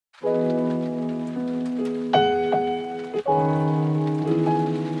Hello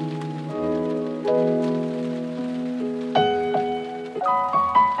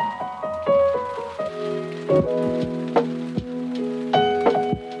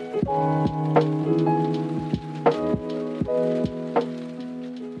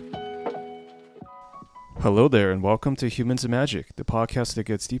there, and welcome to Humans and Magic, the podcast that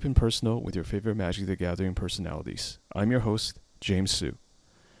gets deep and personal with your favorite Magic the Gathering personalities. I'm your host, James Su.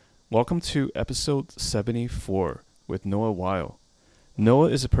 Welcome to episode 74 with Noah Weil. Noah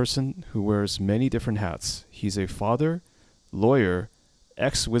is a person who wears many different hats. He's a father, lawyer,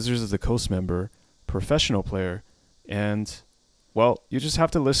 ex-Wizards of the Coast member, professional player, and, well, you just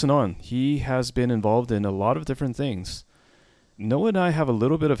have to listen on. He has been involved in a lot of different things. Noah and I have a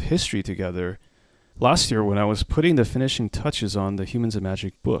little bit of history together. Last year, when I was putting the finishing touches on the Humans and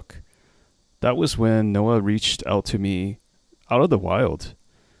Magic book, that was when Noah reached out to me out of the wild.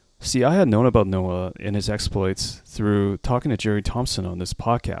 See, I had known about Noah and his exploits through talking to Jerry Thompson on this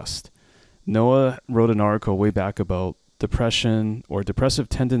podcast. Noah wrote an article way back about depression or depressive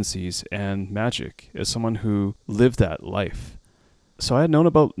tendencies and magic as someone who lived that life. So I had known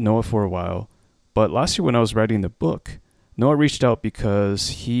about Noah for a while, but last year when I was writing the book, Noah reached out because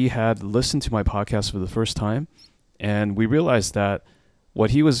he had listened to my podcast for the first time, and we realized that what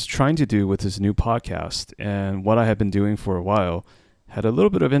he was trying to do with his new podcast and what I had been doing for a while had a little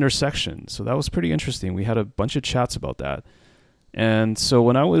bit of intersection. So that was pretty interesting. We had a bunch of chats about that. And so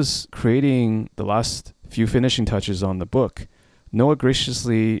when I was creating the last few finishing touches on the book, Noah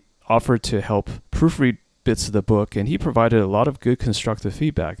graciously offered to help proofread bits of the book, and he provided a lot of good constructive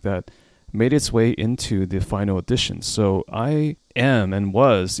feedback that made its way into the final edition. So I am and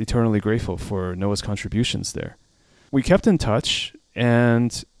was eternally grateful for Noah's contributions there. We kept in touch,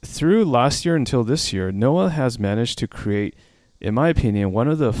 and through last year until this year, Noah has managed to create, in my opinion, one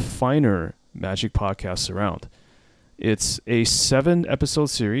of the finer Magic podcasts around. It's a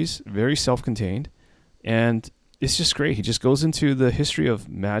 7-episode series, very self-contained, and it's just great. He just goes into the history of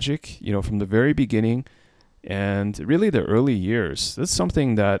Magic, from the very beginning and really the early years. That's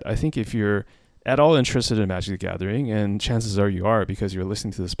something that I think if you're at all interested in Magic the Gathering, and chances are you are because you're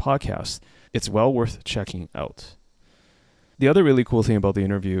listening to this podcast, it's well worth checking out. The other really cool thing about the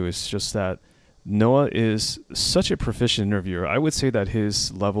interview is just that Noah is such a proficient interviewer. I would say that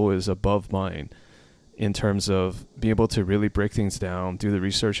his level is above mine in terms of being able to really break things down, do the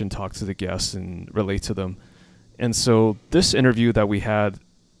research, and talk to the guests and relate to them. And so this interview that we had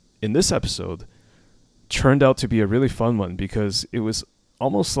in this episode turned out to be a really fun one because it was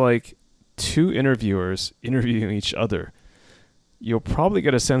almost like two interviewers interviewing each other. You'll probably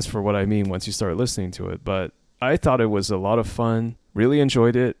get a sense for what I mean once you start listening to it, but I thought it was a lot of fun, really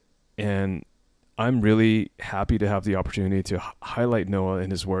enjoyed it, and I'm really happy to have the opportunity to highlight Noah and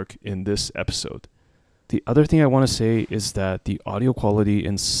his work in this episode. The other thing I want to say is that the audio quality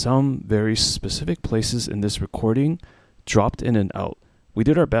in some very specific places in this recording dropped in and out. We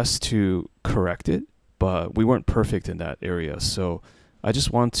did our best to correct it, but we weren't perfect in that area. So I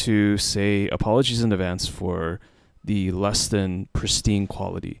just want to say apologies in advance for the less than pristine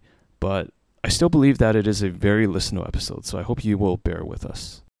quality. But I still believe that it is a very listenable episode, so I hope you will bear with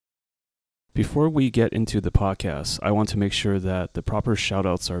us. Before we get into the podcast, I want to make sure that the proper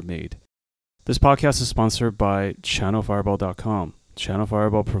shout-outs are made. This podcast is sponsored by ChannelFireball.com. Channel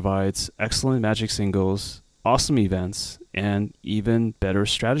Fireball provides excellent Magic singles, awesome events, and even better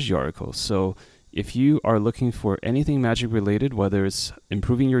strategy articles. So if you are looking for anything Magic related, whether it's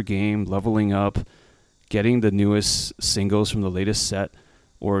improving your game, leveling up, getting the newest singles from the latest set,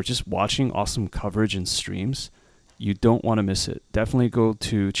 or just watching awesome coverage and streams, you don't want to miss it. Definitely go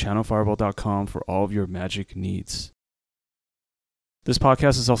to channelfireball.com for all of your Magic needs. This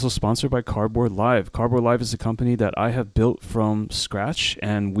podcast is also sponsored by Cardboard Live. Cardboard Live is a company that I have built from scratch,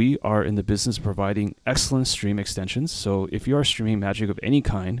 and we are in the business of providing excellent stream extensions. So if you are streaming Magic of any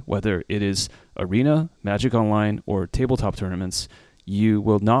kind, whether it is Arena, Magic Online, or tabletop tournaments, you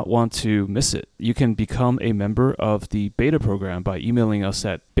will not want to miss it. You can become a member of the beta program by emailing us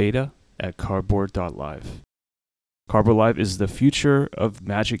at beta@cardboard.live. Cardboard Live is the future of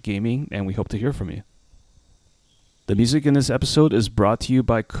Magic gaming, and we hope to hear from you. The music in this episode is brought to you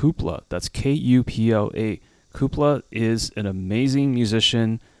by Kupla. That's Kupla. Kupla is an amazing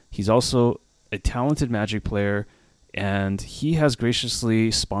musician. He's also a talented Magic player, and he has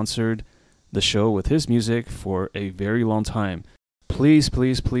graciously sponsored the show with his music for a very long time. Please,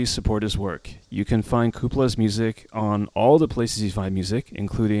 please, please support his work. You can find Kupla's music on all the places you find music,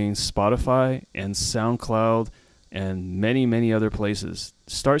 including Spotify and SoundCloud and many, many other places.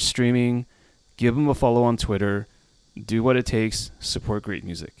 Start streaming, give him a follow on Twitter, do what it takes, support great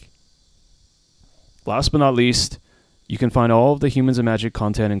music. Last but not least, you can find all of the Humans of Magic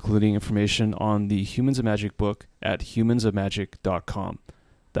content, including information on the Humans of Magic book at humansofmagic.com.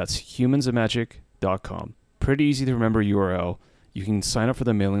 That's humansofmagic.com. Pretty easy to remember URL. You can sign up for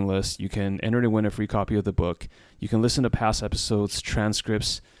the mailing list. You can enter to win a free copy of the book. You can listen to past episodes,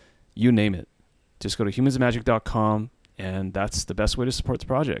 transcripts, you name it. Just go to humansofmagic.com, and that's the best way to support the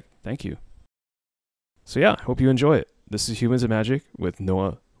project. Thank you. So yeah, hope you enjoy it. This is Humans of Magic with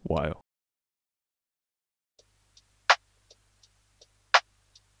Noah Weil.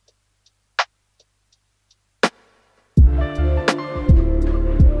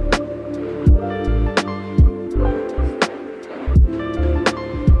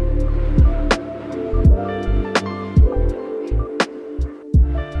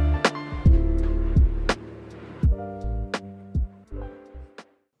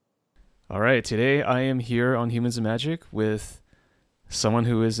 All right, today I am here on Humans of Magic with someone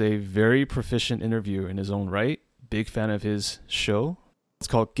who is a very proficient interviewer in his own right. Big fan of his show. It's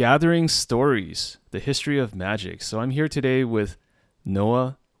called Gathering Stories, the History of Magic. So I'm here today with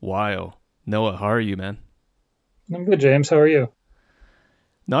Noah Weil. Noah, how are you, man? I'm good, James. How are you?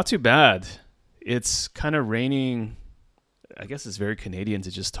 Not too bad. It's kind of raining. I guess it's very Canadian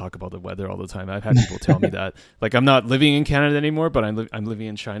to just talk about the weather all the time. I've had people tell me that. Like, I'm not living in Canada anymore, but I'm living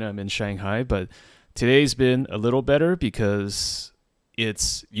in China. I'm in Shanghai. But today's been a little better because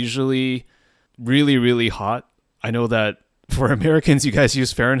it's usually really, really hot. I know that for Americans, you guys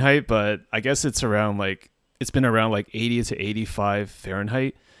use Fahrenheit, but I guess it's been around like 80 to 85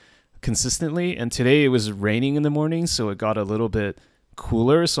 Fahrenheit consistently. And today it was raining in the morning, so it got a little bit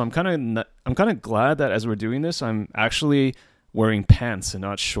cooler. So I'm kind of glad that as we're doing this, I'm actually wearing pants and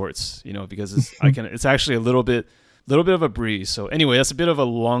not shorts, because it's actually a little bit of a breeze. So anyway, that's a bit of a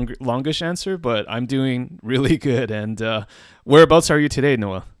longish answer, but I'm doing really good. And whereabouts are you today,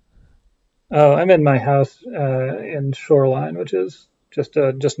 Noah? Oh, I'm in my house in Shoreline, which is just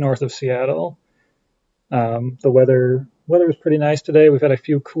north of Seattle. The weather was pretty nice today. We've had a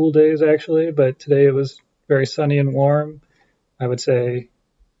few cool days actually, but today it was very sunny and warm. I would say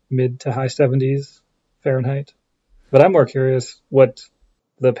mid to high 70s Fahrenheit. But I'm more curious what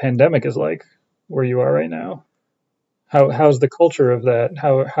the pandemic is like where you are right now. How's the culture of that?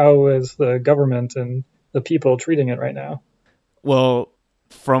 How is the government and the people treating it right now? Well,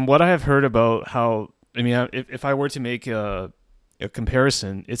 from what I have heard about if I were to make a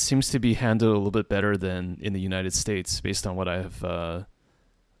comparison, it seems to be handled a little bit better than in the United States based on what I have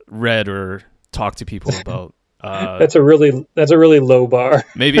read or talked to people about. That's a really low bar.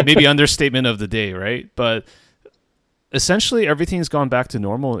 maybe understatement of the day, right? But essentially everything's gone back to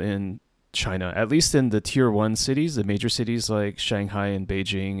normal in China, at least in the tier 1 cities, the major cities like Shanghai and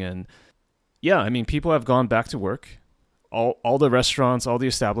Beijing. And yeah, people have gone back to work. All the restaurants, all the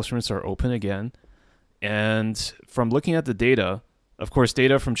establishments are open again. And from looking at the data, of course,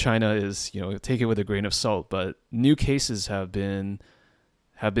 data from China is, take it with a grain of salt, but new cases have been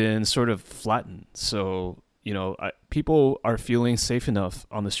sort of flattened. So people are feeling safe enough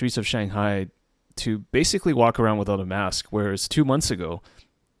on the streets of Shanghai to basically walk around without a mask, whereas 2 months ago,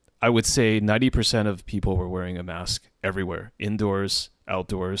 I would say 90% of people were wearing a mask everywhere, indoors,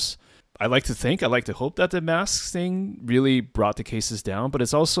 outdoors. I like to hope that the mask thing really brought the cases down, but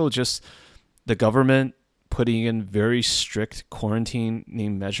it's also just the government putting in very strict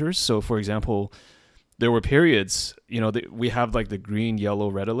quarantining measures. So, for example, there were periods, we have like the green, yellow,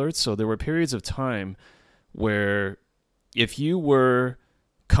 red alerts. So there were periods of time where if you were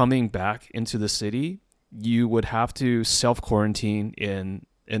coming back into the city, you would have to self-quarantine in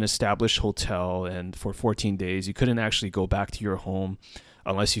an established hotel, and for 14 days, you couldn't actually go back to your home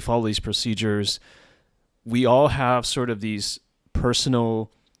unless you follow these procedures. We all have sort of these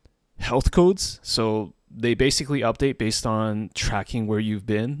personal health codes, so they basically update based on tracking where you've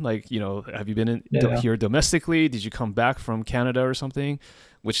been. Like, have you been here domestically? Did you come back from Canada or something?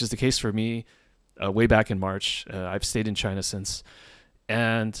 Which is the case for me. Way back in March. I've stayed in China since.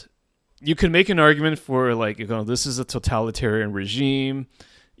 And you can make an argument for this is a totalitarian regime.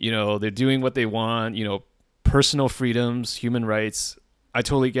 They're doing what they want, personal freedoms, human rights. I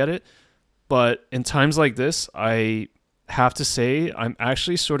totally get it. But in times like this, I have to say I'm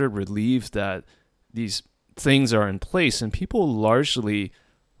actually sort of relieved that these things are in place and people largely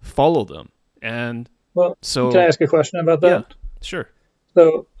follow them. And can I ask a question about that? Yeah, sure.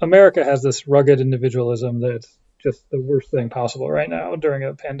 So America has this rugged individualism that's just the worst thing possible right now during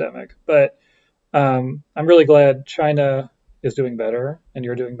a pandemic. But I'm really glad China is doing better and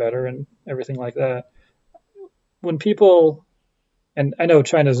you're doing better and everything like that. When people, and I know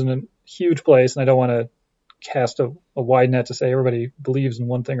China's in a huge place and I don't want to cast a wide net to say everybody believes in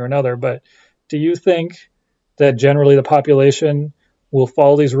one thing or another, but do you think that generally the population will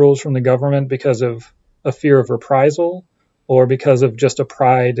follow these rules from the government because of a fear of reprisal or because of just a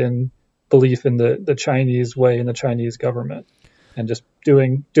pride and belief in the Chinese way and the Chinese government and just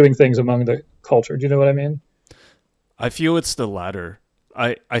doing things among the culture? Do you know what I mean? I feel it's the latter.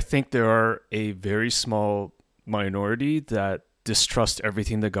 I think there are a very small minority that distrust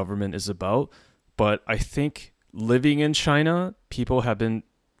everything the government is about, but I think living in China, people have been,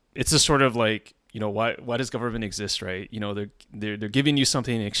 it's a sort of like, why does government exist, right? They're giving you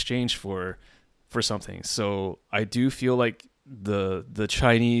something in exchange for something. So I do feel like the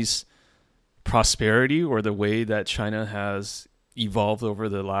Chinese prosperity, or the way that China has evolved over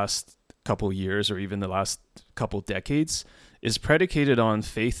the last couple years or even the last couple decades, is predicated on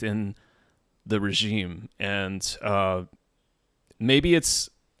faith in the regime. And maybe it's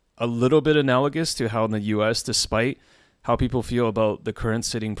a little bit analogous to how in the US, despite how people feel about the current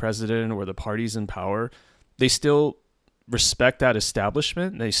sitting president or the parties in power, they still respect that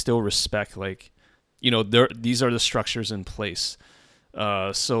establishment. They still respect, like, these are the structures in place.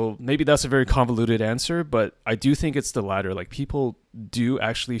 So maybe that's a very convoluted answer, but I do think it's the latter. Like, people do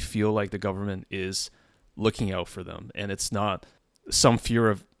actually feel like the government is looking out for them, and it's not some fear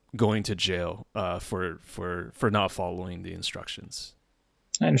of going to jail for not following the instructions.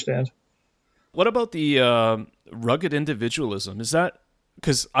 I understand. What about the rugged individualism? Is that,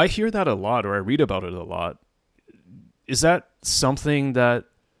 because I hear that a lot, or I read about it a lot. Is that something that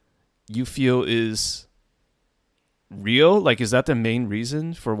you feel is real? Like, is that the main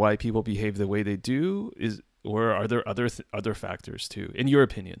reason for why people behave the way they do? Or are there other factors too, in your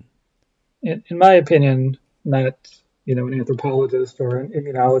opinion? In my opinion, not an anthropologist or an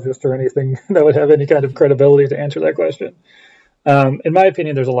immunologist or anything that would have any kind of credibility to answer that question. In my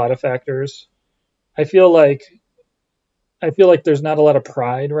opinion, there's a lot of factors. I feel like there's not a lot of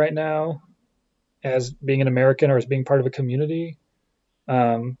pride right now as being an American or as being part of a community.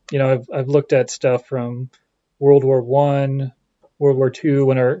 I've looked at stuff from World War I, World War II,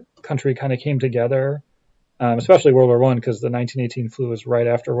 when our country kind of came together, especially World War I, because the 1918 flu was right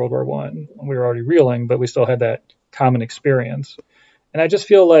after World War I. We were already reeling, but we still had that common experience. And I just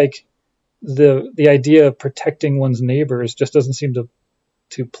feel like the idea of protecting one's neighbors just doesn't seem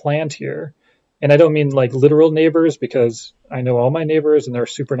to plant here. And I don't mean like literal neighbors, because I know all my neighbors and they're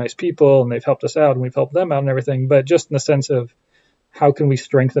super nice people and they've helped us out and we've helped them out and everything, but just in the sense of how can we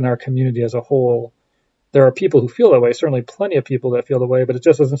strengthen our community as a whole? There are people who feel that way, certainly plenty of people that feel that way, but it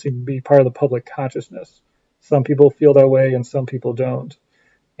just doesn't seem to be part of the public consciousness. Some people feel that way and some people don't.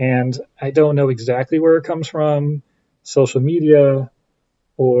 And I don't know exactly where it comes from, social media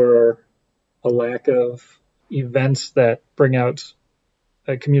or a lack of events that bring out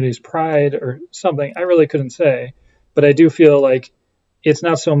a community's pride or something. I really couldn't say, but I do feel like it's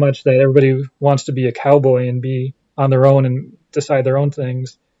not so much that everybody wants to be a cowboy and be on their own and decide their own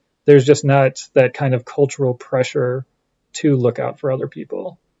things. There's just not that kind of cultural pressure to look out for other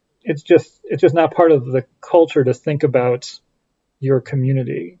people. It's just not part of the culture to think about your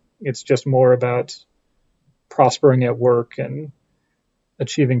community. It's just more about prospering at work and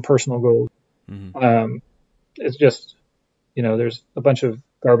achieving personal goals. Mm-hmm. It's just, there's a bunch of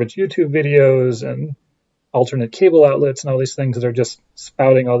garbage YouTube videos and alternate cable outlets and all these things that are just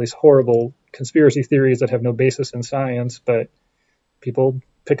spouting all these horrible conspiracy theories that have no basis in science, but people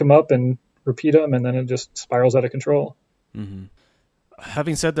pick them up and repeat them, and then it just spirals out of control. Mm-hmm.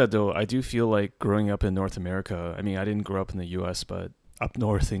 Having said that, though, I do feel like growing up in North America, I mean, I didn't grow up in the U.S., but up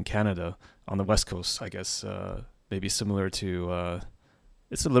north in Canada, on the West Coast, I guess, maybe similar to,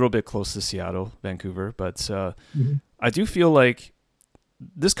 it's a little bit close to Seattle, Vancouver, but mm-hmm. I do feel like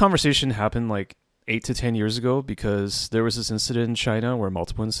this conversation happened like 8 to 10 years ago, because there was this incident in China, or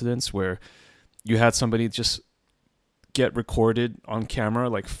multiple incidents, where you had somebody just get recorded on camera,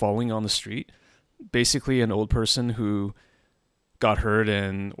 like falling on the street. Basically an old person who got hurt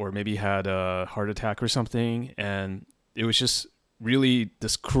or maybe had a heart attack or something. And it was just really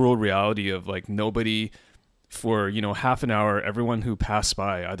this cruel reality of like nobody for, half an hour, everyone who passed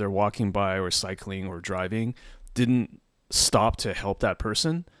by, either walking by or cycling or driving, didn't stop to help that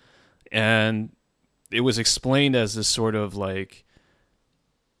person. And it was explained as this sort of like,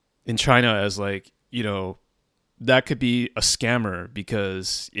 in China, as like, that could be a scammer,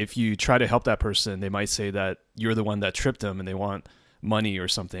 because if you try to help that person, they might say that you're the one that tripped them and they want money or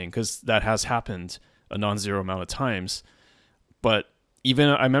something, because that has happened a non-zero amount of times. But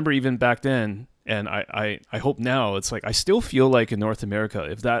I remember even back then, and I hope now, it's like I still feel like in North America,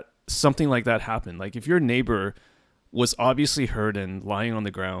 if that something like that happened, like if your neighbor was obviously hurt and lying on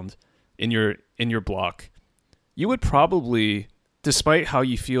the ground in your block, you would probably, despite how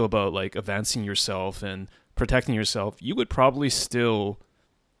you feel about like advancing yourself and protecting yourself, you would probably still,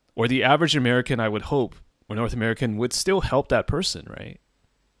 or the average American, I would hope, or North American would still help that person, right?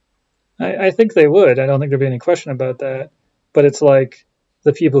 I think they would. I don't think there'd be any question about that. But it's like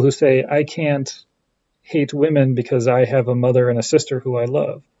the people who say, I can't hate women because I have a mother and a sister who I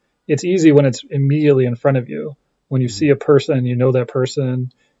love. It's easy when it's immediately in front of you. When you see a person, you know that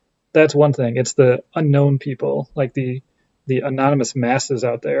person. That's one thing. It's the unknown people, like the anonymous masses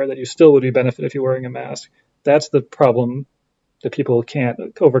out there that you still would be benefit if you're wearing a mask. That's the problem that people can't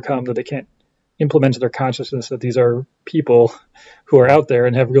overcome, that they can't implement into their consciousness, that these are people who are out there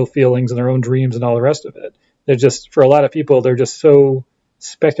and have real feelings and their own dreams and all the rest of it. They're just, for a lot of people, they're just so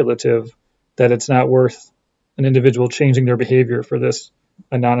speculative that it's not worth an individual changing their behavior for this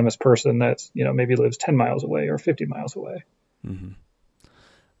anonymous person that's, maybe lives 10 miles away or 50 miles away. Mm-hmm.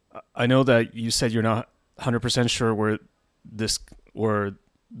 I know that you said you're not 100% sure where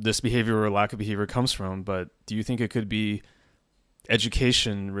this behavior or lack of behavior comes from, but do you think it could be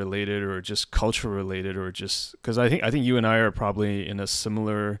education related or just culture related, or just because I think you and I are probably in a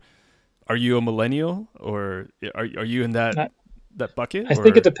similar. Are you a millennial, or are you in that bucket? I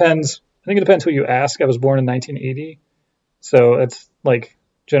think it depends. I think it depends who you ask. I was born in 1980, so it's like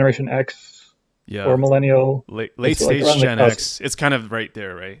Generation X or millennial. Late stage like Gen X. It's kind of right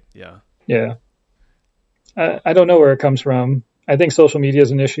there, right? Yeah. Yeah. I don't know where it comes from. I think social media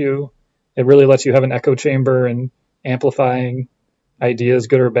is an issue. It really lets you have an echo chamber and amplifying ideas,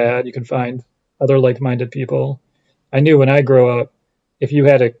 good or bad. You can find other like-minded people. I knew when I grew up, if you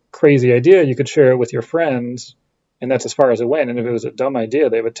had a crazy idea, you could share it with your friends, and that's as far as it went. And if it was a dumb idea,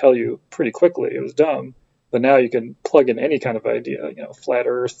 they would tell you pretty quickly it was dumb. But now you can plug in any kind of idea, flat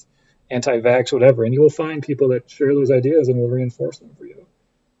earth, anti-vax, whatever, and you will find people that share those ideas and will reinforce them for you.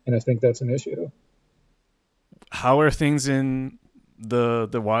 And I think that's an issue. How are things in the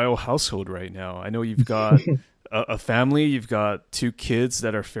Weil household right now? I know you've got a family, you've got 2 kids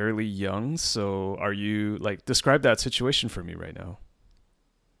that are fairly young. So are you describe that situation for me right now?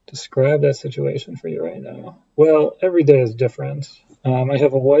 Describe that situation for you right now. Well, every day is different. I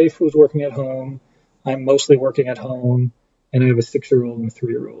have a wife who's working at home. I'm mostly working at home, and I have a 6-year-old and a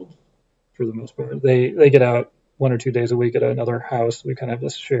 3-year-old for the most part. They get out 1 or 2 days a week at another house. We kind of have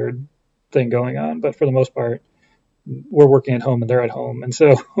this shared thing going on, but for the most part, we're working at home and they're at home. And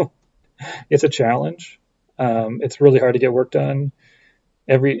so it's a challenge. It's really hard to get work done.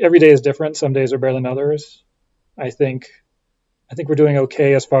 Every day is different. Some days are better than others. I think we're doing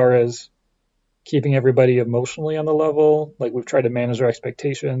okay as far as keeping everybody emotionally on the level. Like, we've tried to manage our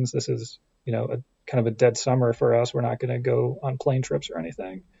expectations. This is, a kind of a dead summer for us. We're not going to go on plane trips or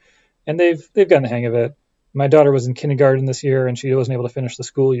anything. And they've gotten the hang of it. My daughter was in kindergarten this year and she wasn't able to finish the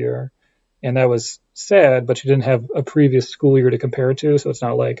school year. And that was sad, but she didn't have a previous school year to compare it to. So it's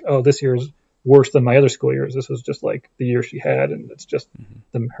not like, oh, this year's worse than my other school years. This was just like the year she had. And it's just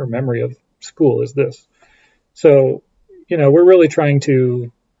her memory of school is this. So, we're really trying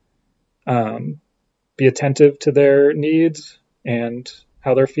to be attentive to their needs and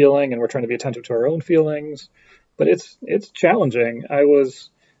how they're feeling. And we're trying to be attentive to our own feelings. But it's challenging. I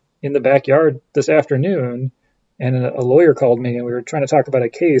was in the backyard this afternoon, and a lawyer called me, and we were trying to talk about a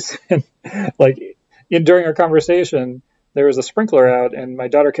case. And during our conversation, there was a sprinkler out, and my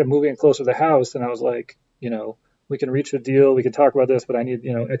daughter kept moving closer to the house. And I was like, we can reach a deal. We can talk about this, but I need,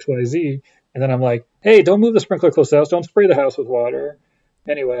 X, Y, Z. And then I'm like, hey, don't move the sprinkler close to the house. Don't spray the house with water.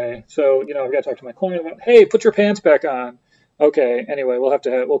 Anyway, so, I've got to talk to my client about, hey, put your pants back on. Okay. Anyway,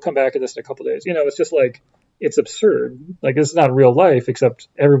 we'll come back at this in a couple of days. It's just like, it's absurd. Like, this is not real life, except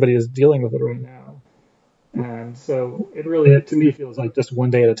everybody is dealing with it right now. And so it really, to me, feels like just one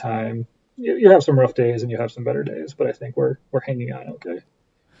day at a time. You have some rough days and you have some better days, but I think we're hanging on okay.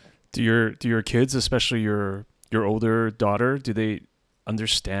 Do your kids, especially your older daughter, do they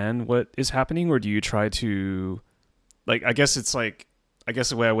understand what is happening, or do you try to, I guess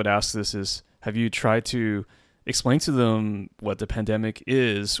the way I would ask this is, have you tried to explain to them what the pandemic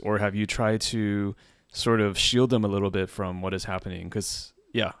is, or have you tried to sort of shield them a little bit from what is happening? Because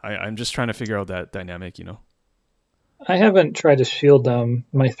I'm just trying to figure out that dynamic, I haven't tried to shield them.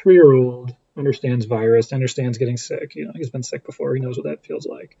 My 3-year-old understands virus, understands getting sick. He's been sick before. He knows what that feels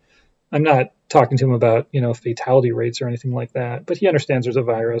like. I'm not talking to him about, fatality rates or anything like that, but he understands there's a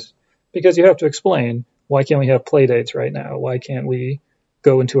virus, because you have to explain, why can't we have play dates right now? Why can't we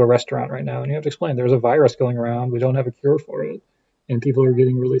go into a restaurant right now? And you have to explain, there's a virus going around. We don't have a cure for it. And people are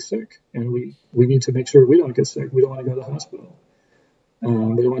getting really sick. And we need to make sure we don't get sick. We don't want to go to the hospital. We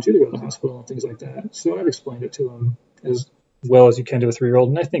don't want you to go to the hospital and things like that. So I've explained it to him as well as you can to a 3-year-old,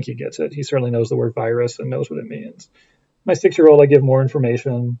 and I think he gets it. He certainly knows the word virus and knows what it means. My 6-year-old, I give more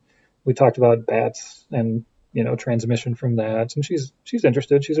information. We talked about bats and transmission from that, and she's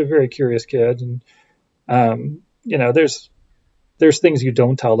interested. She's a very curious kid, and there's things you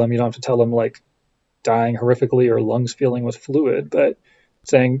don't tell them. You don't have to tell them like dying horrifically or lungs filling with fluid, but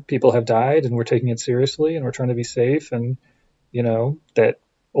saying people have died and we're taking it seriously and we're trying to be safe, and that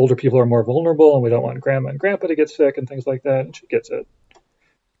older people are more vulnerable and we don't want grandma and grandpa to get sick and things like that, and she gets it.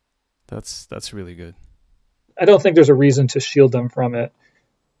 That's really good. I don't think there's a reason to shield them from it,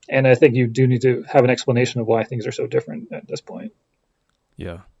 and I think you do need to have an explanation of why things are so different at this point.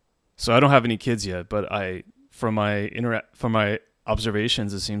 Yeah. So I don't have any kids yet, but from my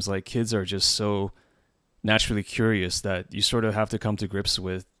observations, it seems like kids are just so naturally curious that you sort of have to come to grips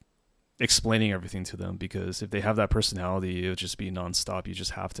with explaining everything to them, because if they have that personality, it'll just be nonstop. You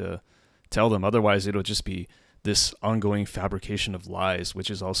just have to tell them. Otherwise, it'll just be this ongoing fabrication of lies,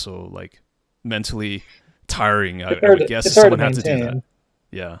 which is also like mentally tiring. I would guess someone has to do that.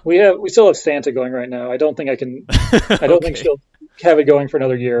 Yeah. We still have Santa going right now. I don't think I can. I don't think she'll have it going for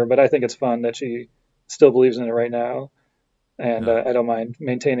another year, but I think it's fun that she still believes in it right now, and I don't mind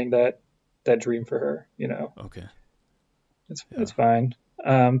maintaining that dream for her. Okay. It's fine.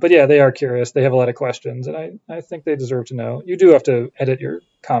 But yeah, they are curious. They have a lot of questions, and I think they deserve to know. You do have to edit your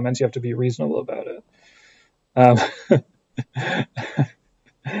comments. You have to be reasonable about it.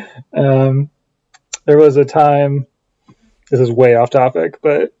 There was a time, this is way off topic,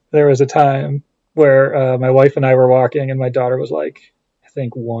 but there was a time where my wife and I were walking, and my daughter was like, I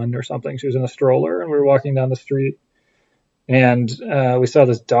think 1 or something. She was in a stroller, and we were walking down the street, and we saw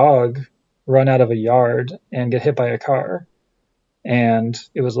this dog run out of a yard and get hit by a car. And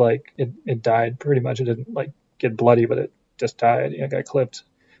it was like it died pretty much. It didn't like get bloody, but it just died. It got clipped.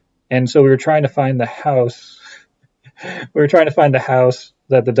 And so we were trying to find the house. We were trying to find the house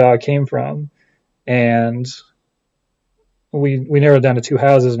that the dog came from, and we narrowed down to 2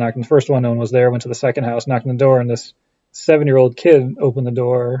 houses. Knocked on the first one, no one was there. Went to the second house, knocked on the door, and this 7-year-old kid opened the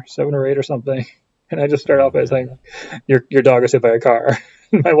door, 7 or 8 or something. And I just started off by saying, "Your dog was hit by a car."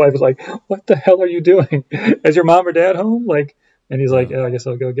 And my wife was like, "What the hell are you doing? Is your mom or dad home?" And he's like, "Oh, I guess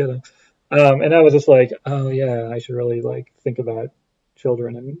I'll go get him." And I was just like, "Oh yeah, I should really think about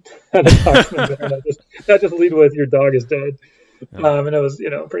children and how to talk to them better, not just lead with your dog is dead." Yeah. And it was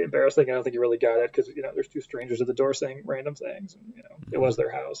pretty embarrassing. I don't think he really got it because there's 2 strangers at the door saying random things, and it was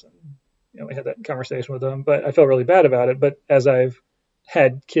their house, and we had that conversation with them. But I felt really bad about it. But as I've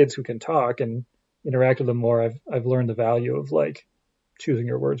had kids who can talk and interact with them more, I've learned the value of choosing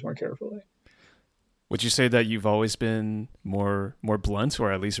your words more carefully. Would you say that you've always been more blunt,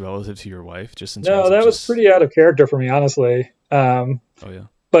 or at least relative to your wife, just in terms No, that was pretty out of character for me, honestly. Oh yeah.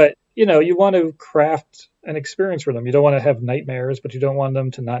 But you want to craft an experience for them. You don't want to have nightmares, but you don't want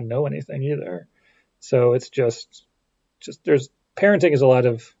them to not know anything either. So it's just there's parenting is a lot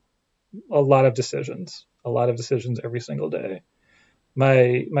of decisions every single day.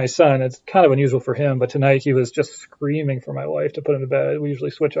 My son, it's kind of unusual for him, but tonight he was just screaming for my wife to put him to bed. We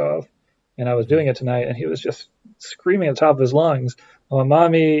usually switch off. And I was doing it tonight, and he was just screaming at the top of his lungs, "Oh,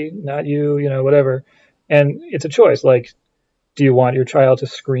 mommy, not you," whatever. And it's a choice. Do you want your child to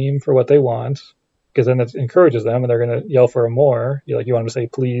scream for what they want? Because then that encourages them, and they're going to yell for more. You want them to say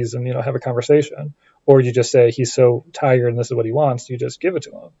please and have a conversation, or you just say he's so tired and this is what he wants. You just give it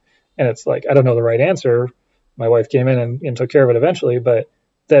to him, and it's I don't know the right answer. My wife came in and took care of it eventually, but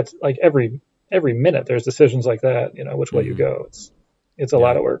that's every minute there's decisions like that. Which way you go. It's a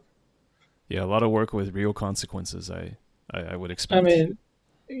lot of work. Yeah, a lot of work with real consequences, I would expect. I mean,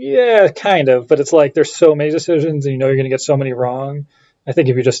 yeah, kind of, but it's there's so many decisions, and you're going to get so many wrong. I think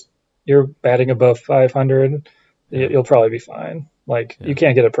if you're batting above 500, you'll probably be fine. You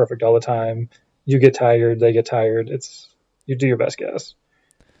can't get it perfect all the time. You get tired, they get tired. You do your best guess.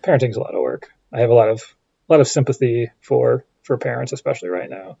 Parenting's a lot of work. I have a lot of sympathy for parents, especially right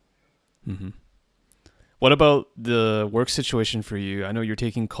now. Mm-hmm. What about the work situation for you? I know you're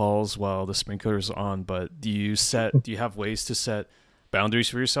taking calls while the sprinkler's on, but do you have ways to set boundaries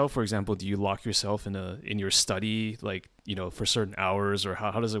for yourself? For example, do you lock yourself in your study, for certain hours, or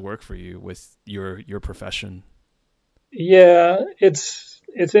how does it work for you with your profession? Yeah, it's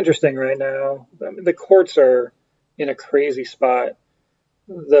interesting right now. I mean, the courts are in a crazy spot.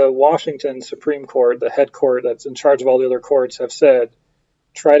 The Washington Supreme Court, the head court that's in charge of all the other courts, have said,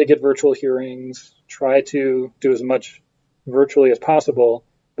 try to get virtual hearings, try to do as much virtually as possible,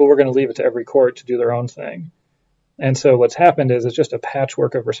 but we're going to leave it to every court to do their own thing. And so what's happened is it's just a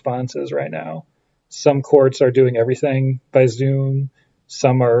patchwork of responses right now. Some courts are doing everything by Zoom.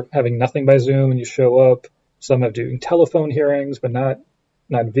 Some are having nothing by Zoom, and you show up. Some have doing telephone hearings, but not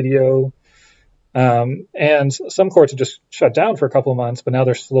video. And some courts have just shut down for a couple of months, but now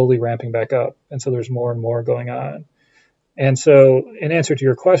they're slowly ramping back up. And so there's more and more going on. And so, in answer to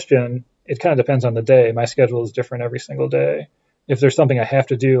your question, it kind of depends on the day. My schedule is different every single day. If there's something I have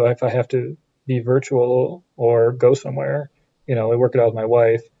to do, if I have to be virtual or go somewhere, I work it out with my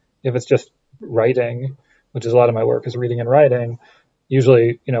wife. If it's just writing, which is a lot of my work is reading and writing,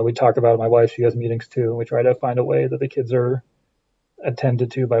 usually, we talk about it. My wife, she has meetings too, and we try to find a way that the kids are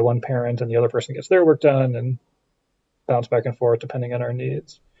attended to by one parent and the other person gets their work done and bounce back and forth depending on our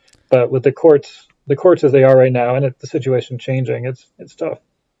needs. But with the courts as they are right now, and the situation changing, it's tough.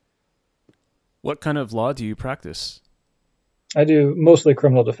 What kind of law do you practice? I do mostly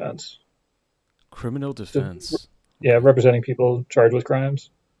criminal defense. Criminal defense. Yeah, representing people charged with crimes.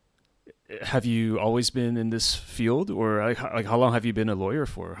 Have you always been in this field, or like how long have you been a lawyer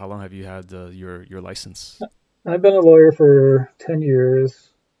for? How long have you had your license? I've been a lawyer for 10 years.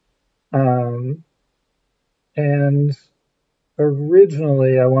 And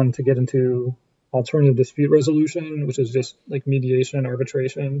originally I wanted to get into alternative dispute resolution, which is just like mediation and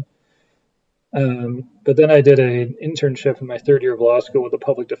arbitration. But then I did an internship in my third year of law school with the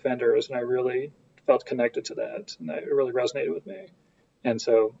public defenders, and I really felt connected to that, and it really resonated with me. And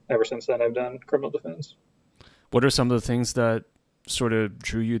so ever since then, I've done criminal defense. What are some of the things that sort of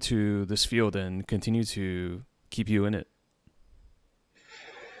drew you to this field and continue to keep you in it?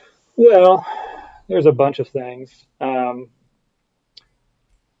 Well, there's a bunch of things.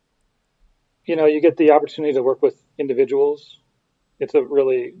 You get the opportunity to work with individuals. It's a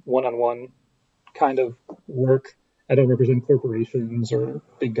really one-on-one kind of work. I don't represent corporations or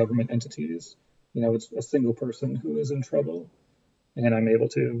big government entities. It's a single person who is in trouble, and I'm able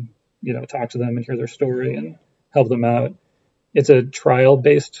to, talk to them and hear their story and help them out. It's a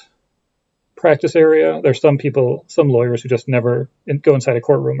trial-based practice area. There's some lawyers who just never go inside a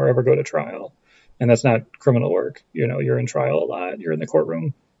courtroom or ever go to trial, and that's not criminal work. You're in trial a lot. You're in the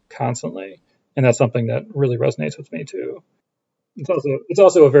courtroom constantly, and that's something that really resonates with me too. It's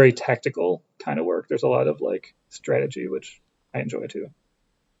also a very tactical kind of work. There's a lot of like strategy, which I enjoy too.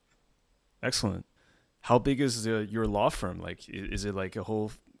 Excellent. How big is your law firm? Like, is it like a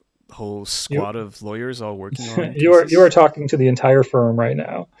whole squad of lawyers all working on? You are talking to the entire firm right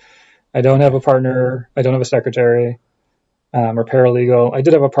now. I don't have a partner. I don't have a secretary or paralegal. I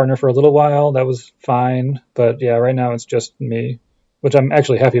did have a partner for a little while. That was fine. But yeah, right now it's just me, which I'm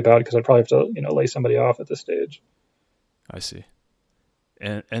actually happy about because I'd probably have to, lay somebody off at this stage. I see.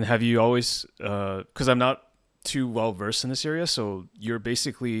 And have you always, because I'm not too well versed in this area, so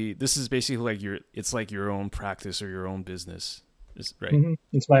this is basically like it's like your own practice or your own business, right? Mm-hmm.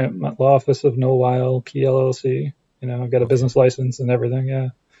 It's my law office of No While PLLC. I've got a business license and everything. Yeah.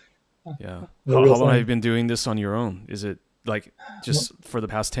 Yeah. How long have you been doing this on your own? Is it like just for the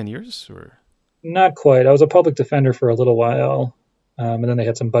past 10 years or? Not quite. I was a public defender for a little while, and then they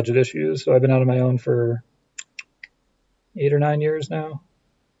had some budget issues. So I've been out on my own for 8 or 9 years now.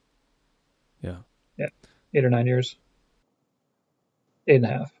 Yeah. Yeah. 8 or 9 years.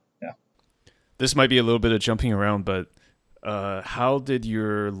 8.5. Yeah. This might be a little bit of jumping around, but how did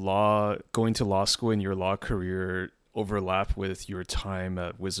your going to law school and your law career overlap with your time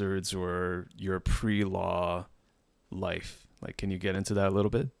at Wizards or your pre-law life? Like, can you get into that a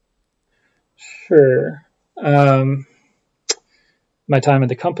little bit? Sure. My time at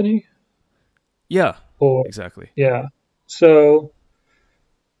the company? Yeah, exactly. Yeah. So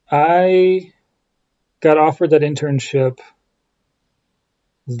I got offered that internship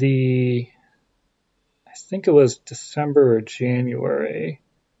I think it was December or January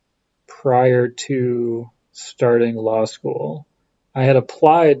prior to starting law school. I had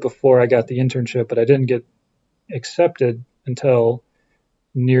applied before I got the internship, but I didn't get accepted until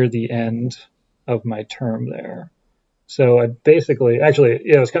near the end of my term there. So I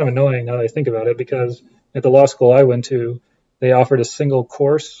it was kind of annoying now that I think about it, because at the law school I went to, they offered a single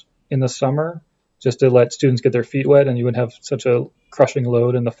course in the summer just to let students get their feet wet, and you wouldn't have such a crushing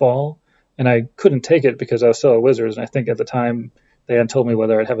load in the fall. And I couldn't take it because I was still at Wizards, and I think at the time they hadn't told me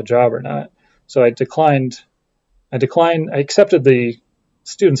whether I'd have a job or not. So I declined. I accepted the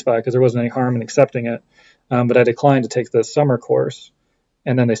student spot because there wasn't any harm in accepting it, but I declined to take the summer course.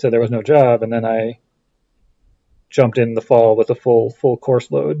 And then they said there was no job, and then I jumped in the fall with a full course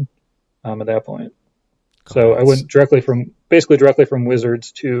load at that point. So I went directly from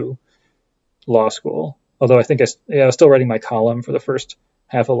Wizards to law school. Although I think I was still writing my column for the first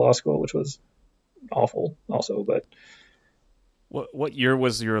half of law school, which was awful also. But what year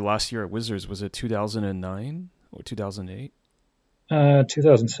was your last year at Wizards? Was it 2009 or 2008?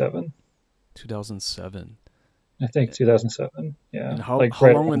 2007. 2007. I think 2007. Yeah, And how like how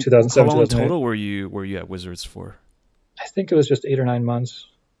right long around in how 2007, long in 2008. total were you at Wizards for? I think it was just 8 or 9 months.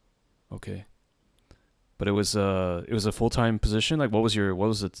 Okay, but it was a full time position. Like, what was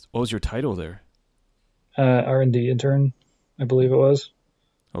your title there? R&D intern, I believe it was.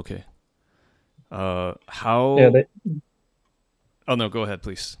 Okay. Yeah, How? they Oh no, go ahead,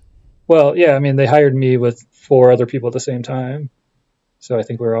 please. well, yeah. I mean, they hired me with four other people at the same time, so I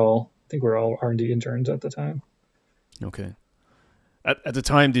think we're all R&D interns at the time. Okay. At the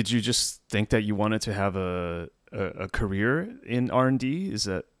time, did you just think that you wanted to have a career in R&D? Is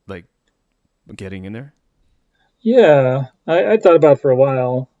that like getting in there? Yeah, I thought about it for a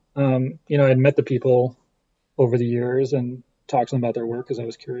while. I'd met the people over the years and talked to them about their work because I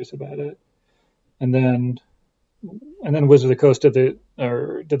was curious about it. And then Wizard of the Coast did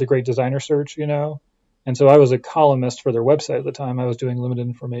the Great Designer Search, and so I was a columnist for their website at the time. I was doing limited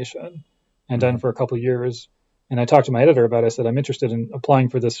information and done Hmm. for a couple of years. And I talked to my editor about it. I said, I'm interested in applying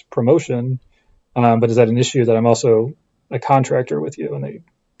for this promotion, but is that an issue that I'm also a contractor with you? And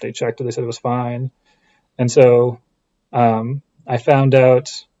they checked it. They said it was fine. And so I found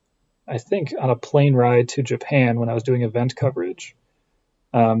out, I think, on a plane ride to Japan when I was doing event coverage,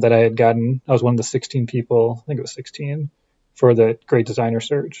 that I was one of the 16 people, I think it was 16, for the Great Designer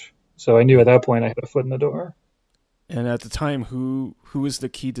Search. So I knew at that point I had a foot in the door. And at the time, who was the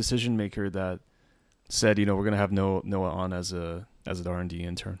key decision maker that said, we're gonna have Noah on as an R&D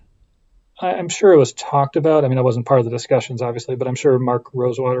intern? I'm sure it was talked about. I mean, I wasn't part of the discussions, obviously, but I'm sure Mark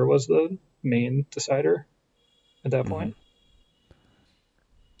Rosewater was the main decider at that Hmm. point.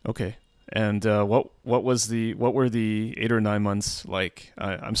 Okay. And what were the 8 or 9 months like?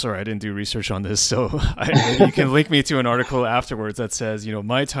 I'm sorry, I didn't do research on this, so maybe you can link me to an article afterwards that says,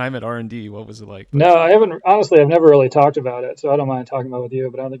 my time at R&D. What was it like? But No, I haven't, honestly, I've never really talked about it, so I don't mind talking about it with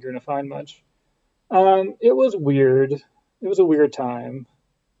you, but I don't think you're going to find much. It was weird. It was a weird time.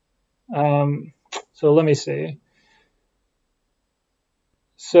 Um, so let me see.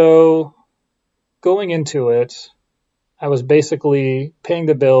 So going into it, I was basically paying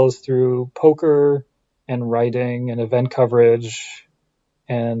the bills through poker and writing and event coverage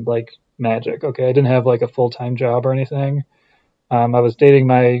and like magic. Okay, I didn't have like a full time job or anything. I was dating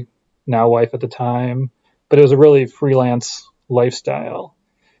my now wife at the time, but it was a really freelance lifestyle.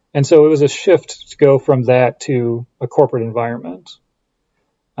 And so it was a shift to go from that to a corporate environment.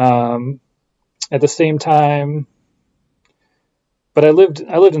 Um, at the same time, but I lived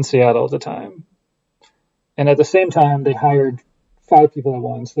in Seattle at the time, and at the same time they hired five people at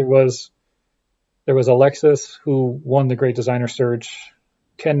once. There was Alexis, who won the Great Designer Search,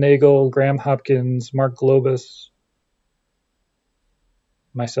 Ken Nagel, Graham Hopkins, Mark Globus,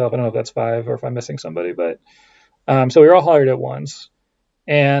 myself. I don't know if that's five or if I'm missing somebody, but so we were all hired at once.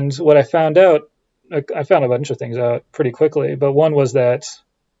 And what I found a bunch of things out pretty quickly, but one was that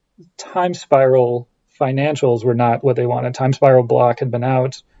Time Spiral financials were not what they wanted. Time Spiral block had been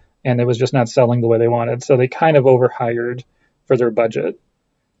out, and it was just not selling the way they wanted. So they kind of overhired for their budget,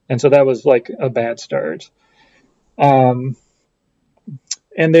 and so that was like a bad start. Um,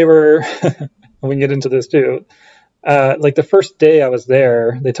 and they were, we can get into this too. Like the first day I was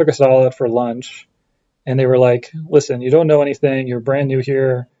there, they took us all out for lunch, and they were like, "Listen, you don't know anything. You're brand new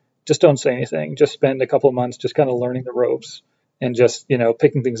here. Just don't say anything. Just spend a couple of months just kind of learning the ropes and just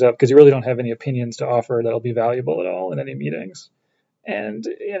picking things up because you really don't have any opinions to offer that'll be valuable at all in any meetings." And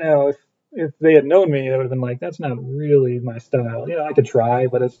if they had known me, they would have been like, "That's not really my style. I could try,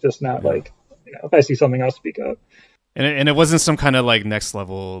 but it's just not yeah. like if I see something, I'll speak up." And it wasn't some kind of like next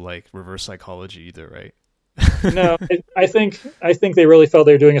level like reverse psychology either, right? No, I think they really felt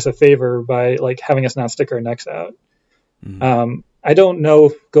they were doing us a favor by like having us not stick our necks out. Mm. I don't know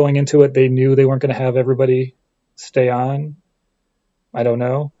if going into it they knew they weren't going to have everybody stay on. I don't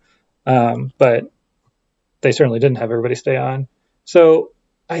know, but they certainly didn't have everybody stay on. So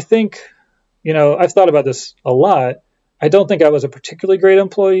I think I've thought about this a lot. I don't think I was a particularly great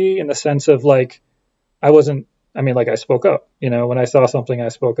employee in the sense of like I wasn't. I mean, like I spoke up. When I saw something, I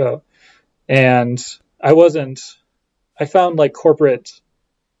spoke up, and I wasn't. I found like corporate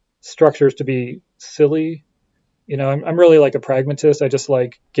structures to be silly. I'm really like a pragmatist. I just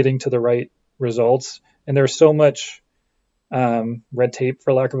like getting to the right results. And there's so much red tape,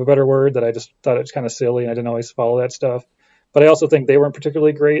 for lack of a better word, that I just thought it was kind of silly and I didn't always follow that stuff. But I also think they weren't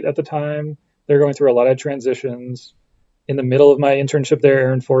particularly great at the time. They're going through a lot of transitions. In the middle of my internship there,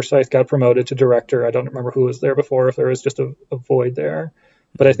 Aaron Forsyth got promoted to director. I don't remember who was there before, if there was just a void there.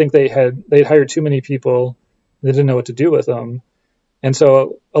 But I Mm. think they'd hired too many people. They didn't know what to do with them. And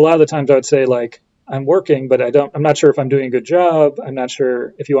so a lot of the times I would say like, I'm working, but I'm not sure if I'm doing a good job. I'm not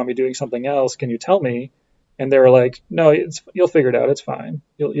sure if you want me doing something else. Can you tell me? And they were like, no, you'll figure it out. It's fine.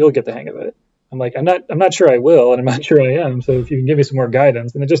 You'll get the hang of it. I'm like, I'm not sure I will, and I'm not sure I am. So if you can give me some more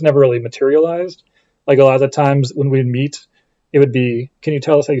guidance, and it just never really materialized. Like a lot of the times when we'd meet, it would be, can you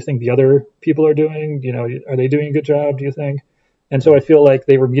tell us how you think the other people are doing? You know, are they doing a good job, do you think? And so I feel like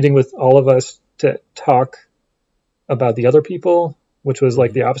they were meeting with all of us to talk about the other people, which was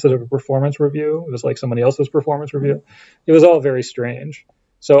like the opposite of a performance review. It was like somebody else's performance review. It was all very strange.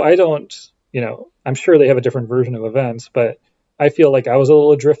 So I don't, I'm sure they have a different version of events, but I feel like I was a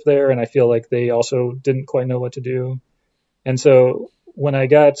little adrift there, and I feel like they also didn't quite know what to do. And so when I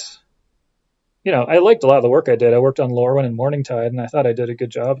got, I liked a lot of the work I did. I worked on Lorwyn and Morningtide, and I thought I did a good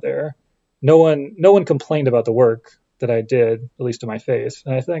job there. No one complained about the work that I did, at least to my face.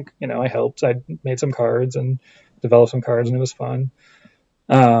 And I think, I helped. I made some cards and developed some cards, and it was fun.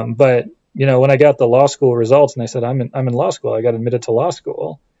 But when I got the law school results, and I said I'm in law school, I got admitted to law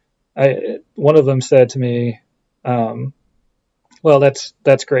school. One of them said to me, well,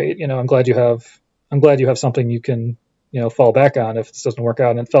 that's great. I'm glad you have something you can, fall back on if this doesn't work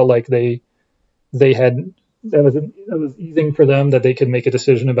out. And it felt like they had, that was easing for them, that they could make a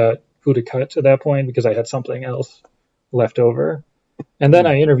decision about who to cut at that point because I had something else left over. And then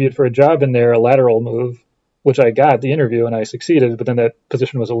I interviewed for a job in there, a lateral move, which I got the interview and I succeeded, but then that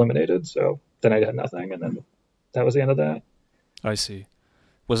position was eliminated. So then I had nothing. And then that was the end of that. I see.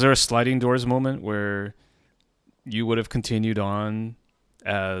 Was there a sliding doors moment where you would have continued on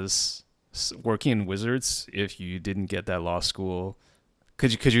as working in Wizards if you didn't get that law school?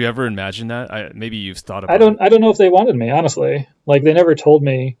 Could you ever imagine that? Maybe you've thought about it. I don't know if they wanted me, honestly. Like, they never told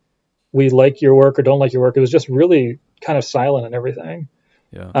me we like your work or don't like your work. It was just really kind of silent and everything.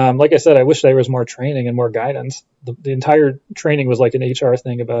 Yeah. Like I said, I wish there was more training and more guidance. The entire training was like an HR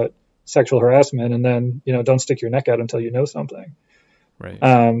thing about sexual harassment, and then, don't stick your neck out until you know something.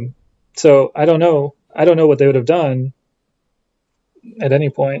 Right. So I don't know. I don't know what they would have done at any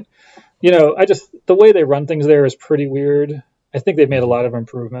point. The way they run things there is pretty weird. I think they've made a lot of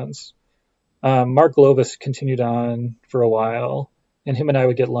improvements. Mark Glovis continued on for a while, and him and I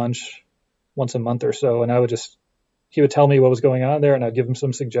would get lunch once a month or so, and he would tell me what was going on there, and I'd give him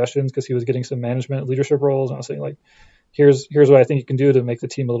some suggestions because he was getting some management leadership roles, and I was saying, like, here's what I think you can do to make the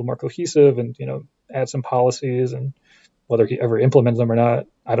team a little more cohesive and, add some policies. And whether he ever implemented them or not,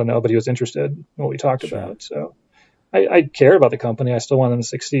 I don't know, but he was interested in what we talked about. So I cared about the company. I still wanted them to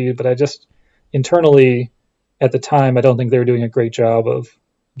succeed, but I just internally at the time, I don't think they were doing a great job of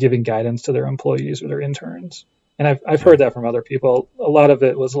giving guidance to their employees or their interns. And I've heard that from other people. A lot of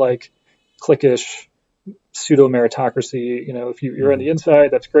it was like cliquish, pseudo meritocracy. If you're on the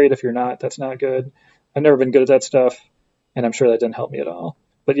inside, that's great. If you're not, that's not good. I've never been good at that stuff, and I'm sure that didn't help me at all.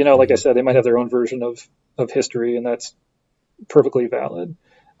 But like I said, they might have their own version of history, and that's perfectly valid.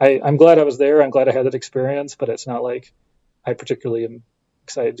 I'm glad I was there. I'm glad I had that experience, but it's not like I particularly am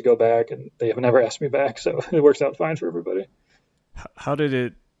excited to go back, and they have never asked me back, so it works out fine for everybody. How did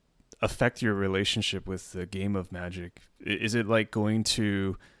it affect your relationship with the game of Magic? Is it like going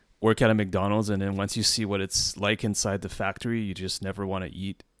to work at a McDonald's, and then once you see what it's like inside the factory, you just never want to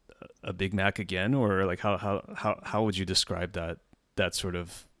eat a Big Mac again? Or like how would you describe that sort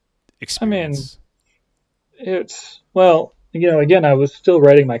of experience? I mean, again, I was still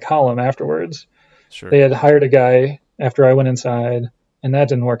writing my column afterwards. Sure. They had hired a guy after I went inside, and that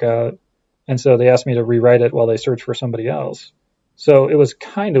didn't work out. And so they asked me to rewrite it while they searched for somebody else. So it was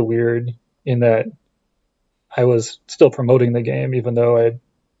kind of weird in that I was still promoting the game, even though I'd,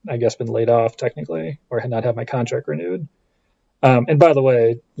 I guess, been laid off technically, or had not had my contract renewed. And by the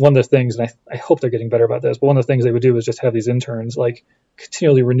way, one of the things, and I hope they're getting better about this, but one of the things they would do is just have these interns like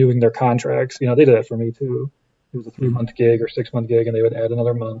continually renewing their contracts. They did that for me too. It was a 3-month gig or 6-month gig, and they would add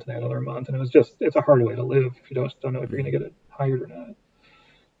another month and add another month. And it's a hard way to live if you don't know if you're going to get it hired or not.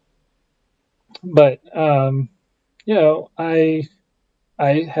 But,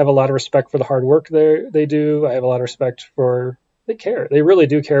 I have a lot of respect for the hard work they do. I have a lot of respect for, they care. They really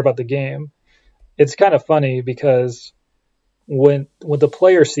do care about the game. It's kind of funny because when the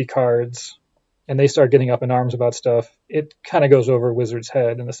players see cards and they start getting up in arms about stuff, it kind of goes over Wizards'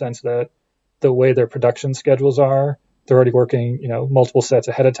 head in the sense that the way their production schedules are, they're already working, multiple sets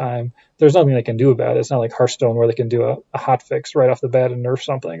ahead of time. There's nothing they can do about it. It's not like Hearthstone where they can do a hot fix right off the bat and nerf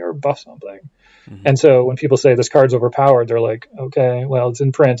something or buff something. Mm-hmm. And so when people say this card's overpowered, they're like, okay, well, it's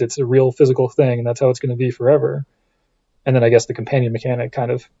in print. It's a real physical thing, and that's how it's going to be forever. And then I guess the companion mechanic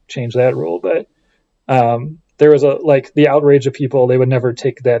kind of changed that rule. But there was the outrage of people, they would never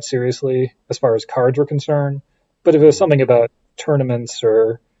take that seriously as far as cards were concerned. But if it was something about tournaments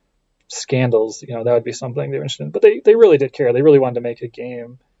or scandals, that would be something they were interested in. But they really did care. They really wanted to make a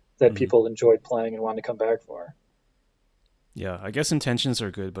game that Hmm. people enjoyed playing and wanted to come back for. Yeah, I guess intentions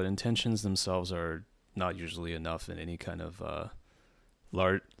are good, but intentions themselves are not usually enough in any kind of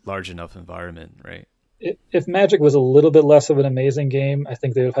large enough environment, right? If Magic was a little bit less of an amazing game, I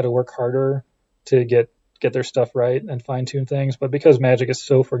think they would have had to work harder to get their stuff right and fine tune things. But because Magic is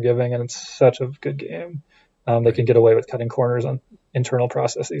so forgiving and it's such a good game, they Right. can get away with cutting corners on internal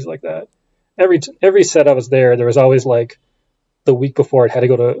processes like that. Every set I was there was always like the week before it had to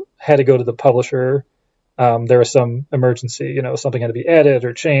go to the publisher. There was some emergency, something had to be added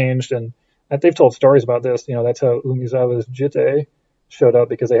or changed, and they've told stories about this. That's how Umizawa's Jite showed up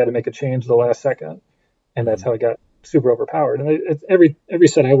because they had to make a change at the last second, and that's Hmm. how it got super overpowered. And every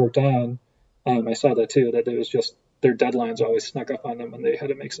set I worked on, I saw that too. That there was just their deadlines always snuck up on them, and they had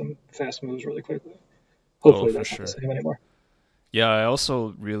to make some fast moves really quickly. Oh, Hopefully, for that's not the sure. same anymore. Yeah, I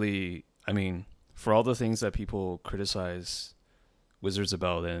also really, I mean, for all the things that people criticize Wizards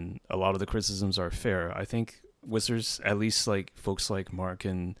about, and a lot of the criticisms are fair, I think Wizards, at least like folks like Mark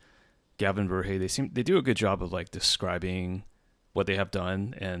and Gavin Verhey, they do a good job of like describing what they have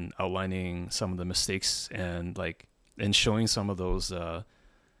done and outlining some of the mistakes and showing some of those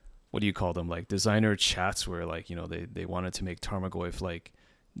what do you call them, like designer chats where like they wanted to make Tarmogoyf like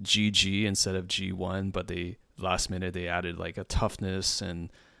GG instead of G1, but they last minute they added like a toughness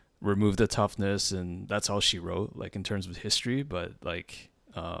and removed the toughness, and that's all she wrote like in terms of history. But like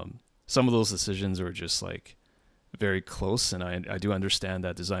some of those decisions were just like very close, and I do understand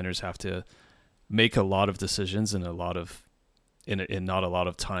that designers have to make a lot of decisions in a lot of in not a lot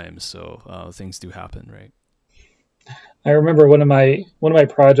of time, so things do happen, right? I remember one of my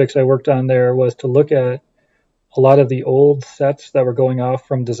projects I worked on there was to look at a lot of the old sets that were going off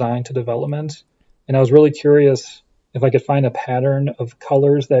from design to development. And I was really curious if I could find a pattern of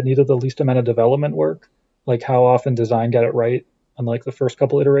colors that needed the least amount of development work, like how often design got it right on like the first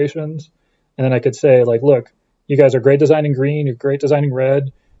couple iterations. And then I could say, like, look, you guys are great designing green, you're great designing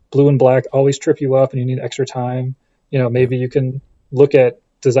red, blue and black always trip you up and you need extra time. Yeah. Maybe you can look at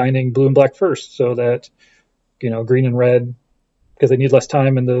designing blue and black first so that, green and red because they need less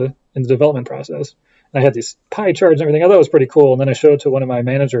time in the development process. And I had these pie charts and everything. I thought it was pretty cool. And then I showed it to one of my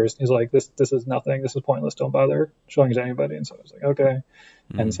managers. He's like, "This is nothing. This is pointless. Don't bother showing it to anybody." And so I was like, "Okay."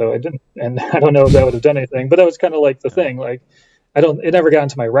 And Mm. so I didn't. And I don't know if that would have done anything, but that was kind of like the Yeah. thing. Like, I don't. It never got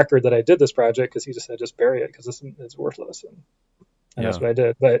into my record that I did this project because he just said just bury it because it's worthless. And that's Yeah. what I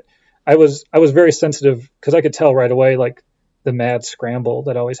did. But I was very sensitive because I could tell right away like the mad scramble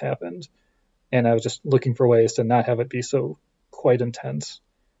that always happened, and I was just looking for ways to not have it be so quite intense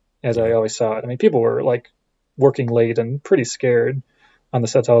as I Yeah. always saw it. I mean, people were like working late and pretty scared on the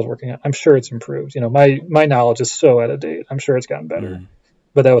sets I was working on. I'm sure it's improved. My knowledge is so out of date. I'm sure it's gotten better, Mm.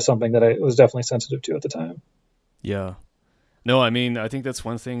 but that was something that I was definitely sensitive to at the time. Yeah. No, I mean, I think that's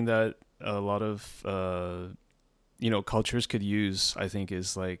one thing that a lot of cultures could use. I think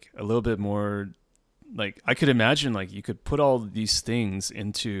is like a little bit more. Like I could imagine, like you could put all these things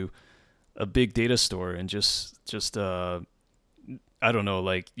into a big data store and just I don't know,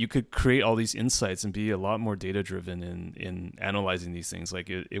 like you could create all these insights and be a lot more data driven in analyzing these things. Like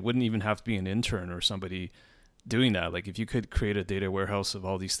it wouldn't even have to be an intern or somebody doing that. Like if you could create a data warehouse of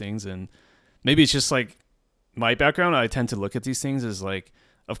all these things, and maybe it's just like my background, I tend to look at these things as like,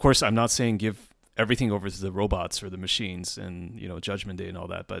 of course, I'm not saying give everything over to the robots or the machines and Judgment Day and all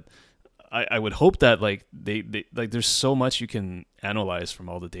that, but I would hope that like they like there's so much you can analyze from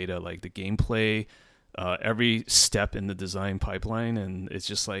all the data, like the gameplay, every step in the design pipeline, and it's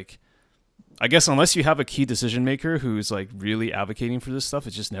just like I guess unless you have a key decision maker who's like really advocating for this stuff, it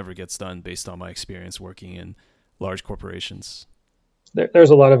just never gets done based on my experience working in large corporations.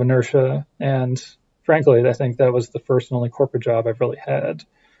 There's a lot of inertia, and frankly, I think that was the first and only corporate job I've really had.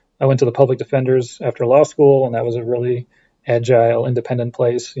 I went to the public defenders after law school, and that was a really agile, independent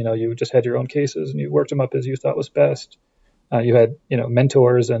place. You just had your own cases and you worked them up as you thought was best. You had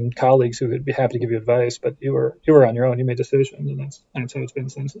mentors and colleagues who would be happy to give you advice, but you were on your own. You made decisions, and that's how it's been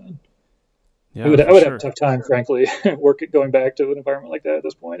since then. I Yeah, would I for would have a sure. tough time, frankly, going back to an environment like that at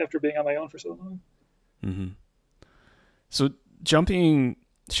this point after being on my own for so long. Hmm. So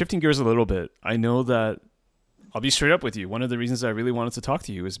shifting gears a little bit, I know that I'll be straight up with you. One of the reasons I really wanted to talk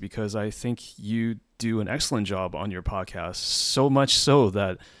to you is because I think you do an excellent job on your podcast. So much so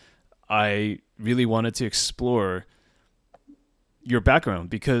that I really wanted to explore your background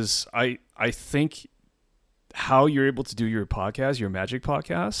because I think how you're able to do your podcast, your Magic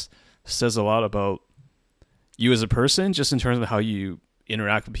podcast, says a lot about you as a person, just in terms of how you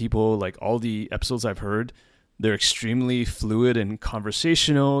interact with people. Like all the episodes I've heard, they're extremely fluid and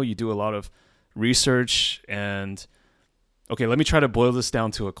conversational. You do a lot of research, and Okay, let me try to boil this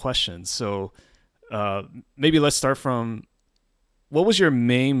down to a question. So maybe let's start from, what was your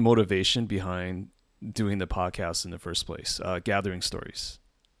main motivation behind doing the podcast in the first place, gathering stories?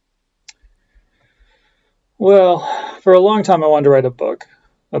 Well, for a long time, I wanted to write a book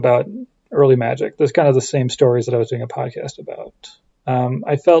about early Magic. There's kind of the same stories that I was doing a podcast about.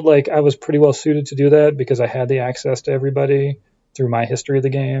 I felt like I was pretty well suited to do that because I had the access to everybody through my history of the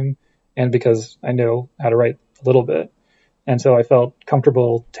game and because I know how to write a little bit. And so I felt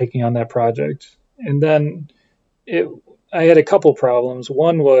comfortable taking on that project. And then it, I had a couple problems.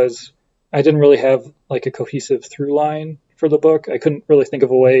 One was I didn't really have like a cohesive through line for the book. I couldn't really think of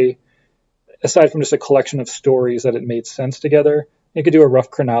a way, aside from just a collection of stories, that it made sense together. You could do a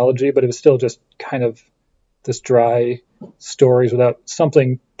rough chronology, but it was still just kind of this dry stories without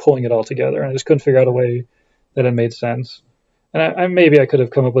something pulling it all together. And I just couldn't figure out a way that it made sense. And maybe I could have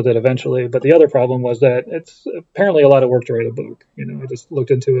come up with it eventually, but the other problem was that it's apparently a lot of work to write a book. I just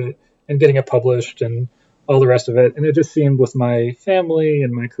looked into it and getting it published and all the rest of it, and it just seemed with my family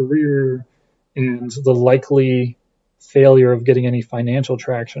and my career and the likely failure of getting any financial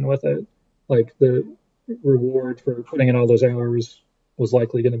traction with it, like the reward for putting in all those hours was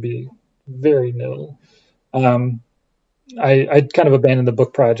likely going to be very nil. Um, I kind of abandoned the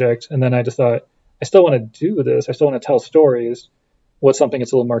book project, and then I just thought, I still want to do this. I still want to tell stories. What's something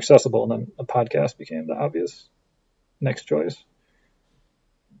that's a little more accessible? And then a podcast became the obvious next choice.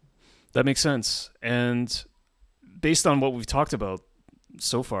 That makes sense. And based on what we've talked about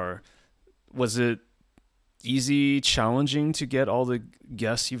so far, was it easy, challenging to get all the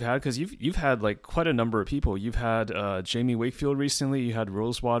guests you've had? Because you've had like quite a number of people. You've had Jamie Wakefield recently. You had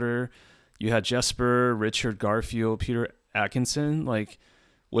Rosewater. You had Jesper, Richard Garfield, Peter Atkinson. Like,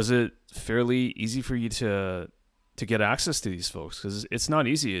 was it fairly easy for you to get access to these folks? Because it's not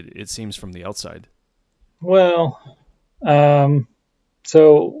easy, it seems, from the outside. Well,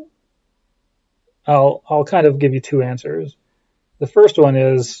 so I'll kind of give you two answers. The first one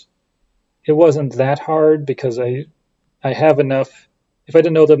is it wasn't that hard because I have enough. If I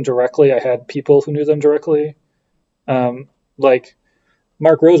didn't know them directly, I had people who knew them directly. Like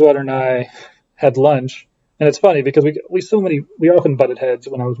Mark Rosewater and I had lunch, and it's funny because we often butted heads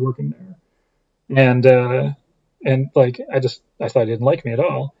when I was working there, and like I thought he didn't like me at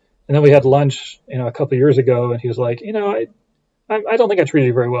all. And then we had lunch, a couple of years ago, and he was like, I don't think I treated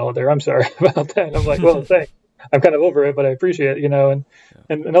you very well there. I'm sorry about that. And I'm like, well, thanks. I'm kind of over it, but I appreciate it, And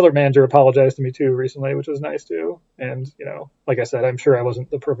another manager apologized to me too recently, which was nice too. And like I said, I'm sure I wasn't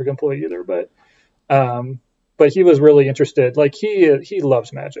the perfect employee either, but he was really interested. Like he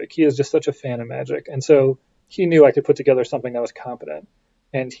loves Magic. He is just such a fan of Magic, and so he knew I could put together something that was competent.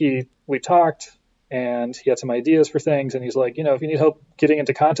 And we talked, and he had some ideas for things, and he's like, if you need help getting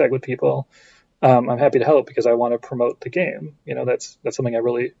into contact with people, I'm happy to help because I want to promote the game. That's something I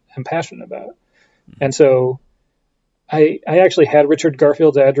really am passionate about. And so I actually had Richard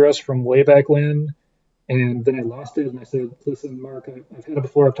Garfield's address from way back when, and then I lost it. And I said, listen, Mark, I've had it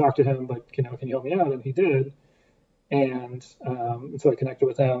before. I've talked to him, but can you help me out? And he did. And so I connected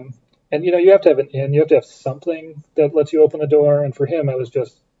with him. And you have to have an in. You have to have something that lets you open the door. And for him,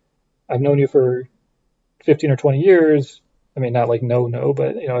 I've known you for 15 or 20 years. I mean, not like no,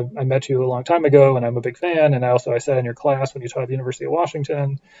 but I met you a long time ago, and I'm a big fan. And I sat in your class when you taught at the University of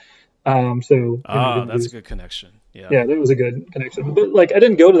Washington. That's a good connection. Yeah, that was a good connection. But like, I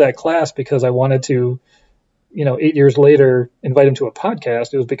didn't go to that class because I wanted to, 8 years later, invite him to a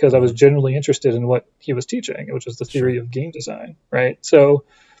podcast. It was because I was genuinely interested in what he was teaching, which was the theory of game design, right? So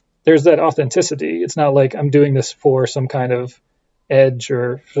there's that authenticity. It's not like I'm doing this for some kind of edge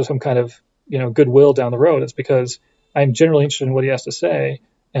or for some kind of goodwill down the road. It's because I'm generally interested in what he has to say,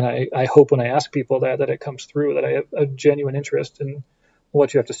 and I hope when I ask people that it comes through, that I have a genuine interest in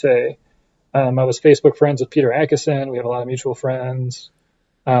what you have to say. I was Facebook friends with Peter Atkinson. We have a lot of mutual friends.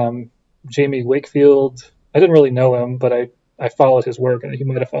 Jamie Wakefield, I didn't really know him, but I followed his work, and he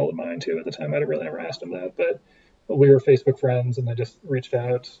might have followed mine too at the time. I'd really never asked him that, but we were Facebook friends, and I just reached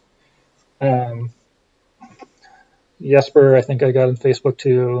out. Jesper, I think I got on Facebook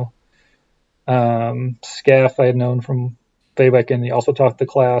too. Scaff, I had known from way back in. He also taught the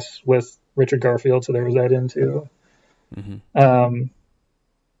class with Richard Garfield, so there was that in too. Mm-hmm.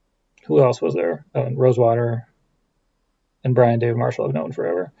 Who else was there? Rosewater and Brian David Marshall I've known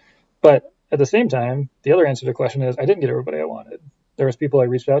forever. But at the same time, the other answer to the question is I didn't get everybody I wanted. There was people I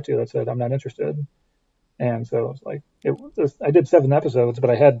reached out to that said, I'm not interested. And so it's like, I did 7 episodes, but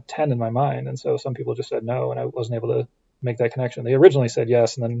I had 10 in my mind. And so some people just said no, and I wasn't able to make that connection. They originally said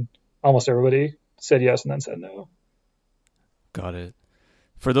yes, and then almost everybody said yes and then said no. Got it.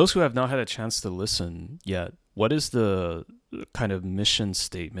 For those who have not had a chance to listen yet, what is the kind of mission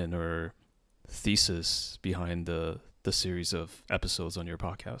statement or thesis behind the series of episodes on your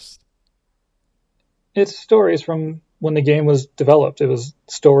podcast? It's stories from when the game was developed. It was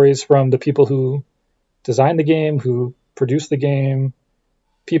stories from the people who designed the game, who produced the game.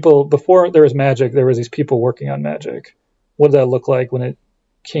 People before there was Magic, there was these people working on Magic. What did that look like when it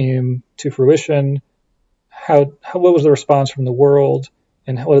came to fruition? How what was the response from the world,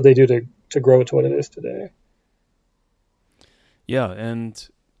 and what did they do to grow it to what it is today? Yeah, and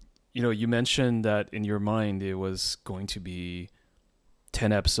you mentioned that in your mind it was going to be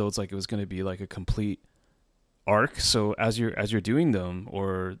 10 episodes, like it was going to be like a complete arc. So as you're doing them,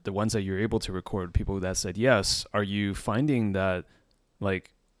 or the ones that you're able to record, people that said yes, are you finding that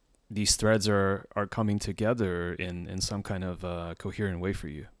like these threads are coming together in some kind of coherent way for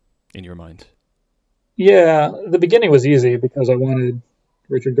you in your mind? Yeah, the beginning was easy because I wanted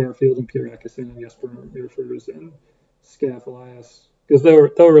Richard Garfield and Peter Atkinson and Jesper Mirfors and Scaff Elias because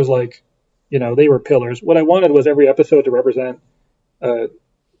there was like, they were pillars. What I wanted was every episode to represent a,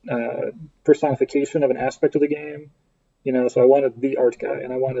 a personification of an aspect of the game. So I wanted the art guy,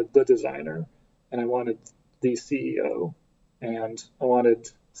 and I wanted the designer, and I wanted the CEO, and I wanted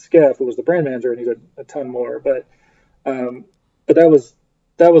Scaff, who was the brand manager, and he did a ton more. But that was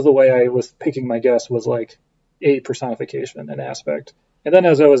the way I was picking my guess, was like a personification, an aspect. And then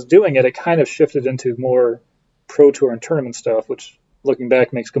as I was doing it, it kind of shifted into more pro tour and tournament stuff, which looking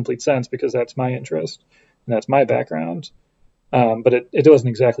back makes complete sense because that's my interest and that's my background. But it wasn't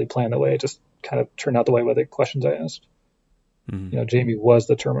exactly planned that way. It just kind of turned out the way with the questions I asked. Mm-hmm. Jamie was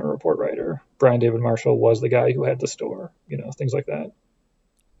the tournament report writer. Brian David Marshall was the guy who had the store, things like that.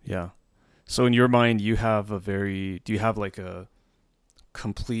 Yeah. So in your mind, do you have like a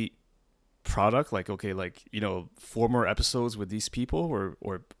complete product, like, okay, like, 4 more episodes with these people,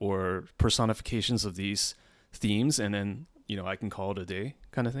 or personifications of these themes, and then I can call it a day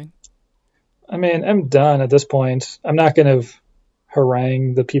kind of thing? I mean, I'm done at this point. I'm not going to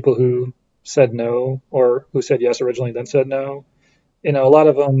harangue the people who said no or who said yes originally then said no. A lot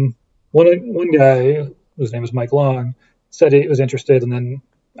of them, one guy whose name is Mike Long said he was interested, and then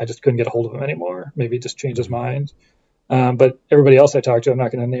I just couldn't get a hold of him anymore. Maybe he just changed his mind. But everybody else I talked to, I'm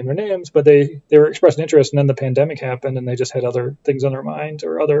not going to name their names, but they were expressing interest, and then the pandemic happened, and they just had other things on their mind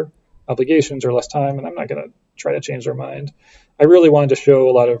or other obligations or less time, and I'm not going to try to change their mind. I really wanted to show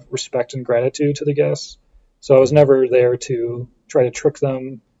a lot of respect and gratitude to the guests, so I was never there to try to trick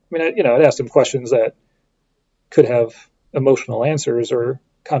them. I mean, I'd ask them questions that could have emotional answers or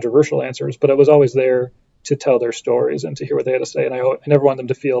controversial answers, but I was always there to tell their stories and to hear what they had to say, and I never wanted them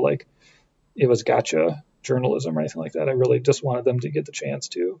to feel like it was gotcha journalism or anything like that. I really just wanted them to get the chance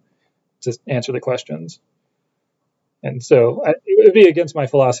to just answer the questions. And so it would be against my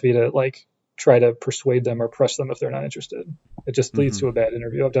philosophy to like try to persuade them or press them if they're not interested. It just leads to a bad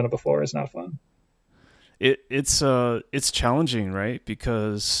interview. I've done it before. It's not fun. It's challenging, right?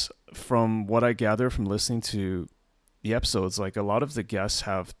 Because from what I gather from listening to the episodes, like a lot of the guests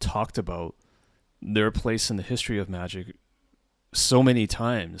have talked about their place in the history of Magic so many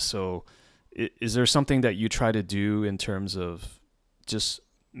times. So is there something that you try to do in terms of just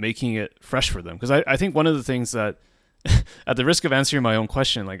making it fresh for them? Because I think one of the things that, at the risk of answering my own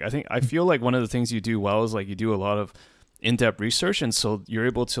question, like I feel like one of the things you do well is like you do a lot of in-depth research, and so you're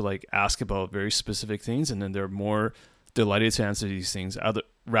able to like ask about very specific things, and then they're more delighted to answer these things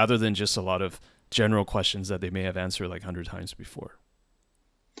rather than just a lot of general questions that they may have answered like 100 times before.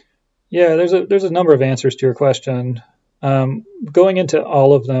 Yeah, there's a number of answers to your question. Going into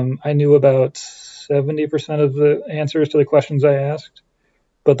all of them, I knew about 70% of the answers to the questions I asked,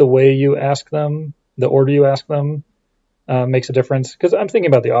 but the way you ask them, the order you ask them, makes a difference, because I'm thinking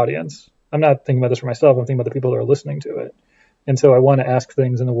about the audience. I'm not thinking about this for myself. I'm thinking about the people that are listening to it. And so I want to ask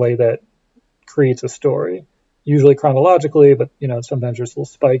things in a way that creates a story, usually chronologically, but sometimes there's little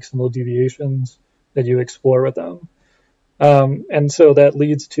spikes and little deviations that you explore with them. And so that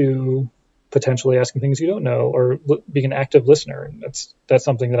leads to potentially asking things you don't know, or being an active listener. And that's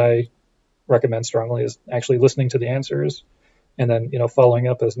something that I recommend strongly, is actually listening to the answers and then, following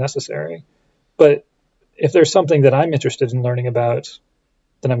up as necessary. But if there's something that I'm interested in learning about,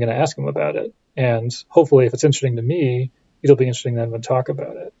 then I'm going to ask them about it. And hopefully if it's interesting to me, it'll be interesting to them to talk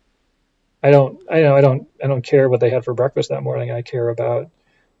about it. I don't care what they had for breakfast that morning. I care about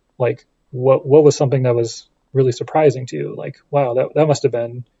like, what was something that was really surprising to you? Like, wow, that must have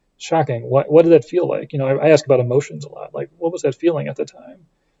been shocking. What did that feel like? I ask about emotions a lot. Like, what was that feeling at the time,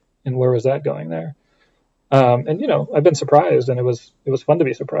 and where was that going there? And I've been surprised, and it was fun to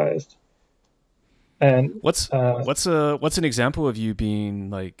be surprised. And what's an example of you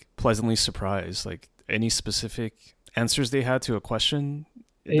being like pleasantly surprised? Like any specific answers they had to a question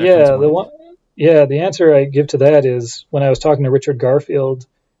that comes Yeah, to mind? the answer I give to that is when I was talking to Richard Garfield,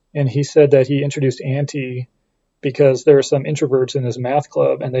 and he said that he introduced Ante because there were some introverts in his math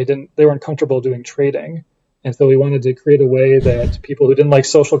club, and they weren't comfortable doing trading, and so he wanted to create a way that people who didn't like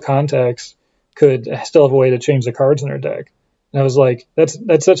social contacts could still have a way to change the cards in their deck. And I was like, that's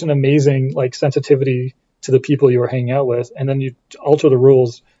such an amazing like sensitivity to the people you were hanging out with, and then you alter the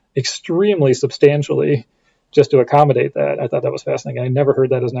rules extremely substantially just to accommodate that. I thought that was fascinating. I never heard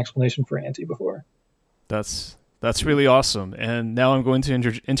that as an explanation for Ante before. That's really awesome. And now I'm going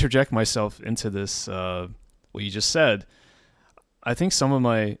to interject myself into this. What you just said. I think some of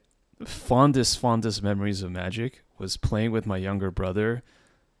my fondest memories of Magic was playing with my younger brother,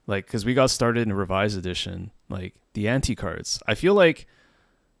 like because we got started in a revised edition, like the anti cards. I feel like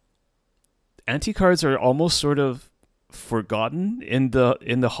anti cards are almost sort of forgotten in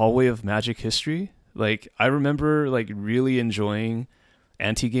the hallway of Magic history. Like I remember like really enjoying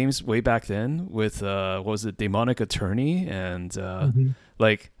anti games way back then with what was it, Demonic Attorney, and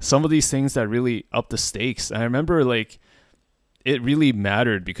like some of these things that really up the stakes. And I remember like it really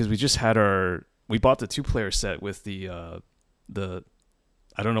mattered because we bought the 2-player set with the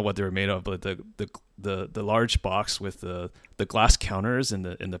I don't know what they were made of, but the large box with the glass counters in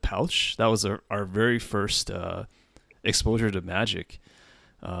the pouch. That was our very first exposure to Magic.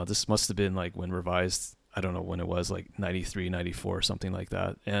 This must have been like when revised, I don't know when it was, like 93, 94, something like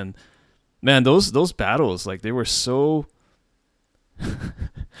that. And man, those battles, like they were so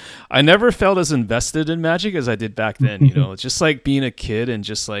I never felt as invested in Magic as I did back then, you know. It's just like being a kid and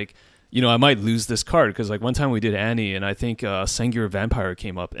just like, you know, I might lose this card because like one time we did Annie and I think Sengir Vampire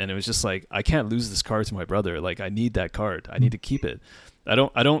came up and it was just like, I can't lose this card to my brother. Like I need that card. I need to keep it. I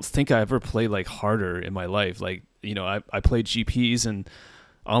don't think I ever played like harder in my life. Like, you know, I played GPs and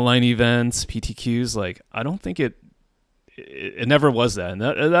online events, PTQs. Like I don't think it never was that. And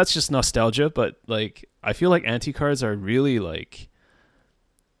that's just nostalgia. But like, I feel like anti cards are really like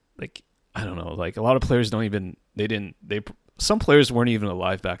I don't know, like a lot of players some players weren't even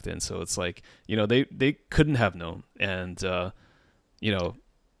alive back then, so it's like, you know, they couldn't have known. And you know,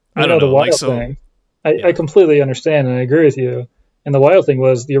 I don't The know, wild like so thing, I completely understand and I agree with you. And the wild thing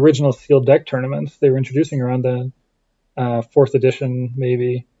was the original sealed deck tournaments they were introducing around then, 4th edition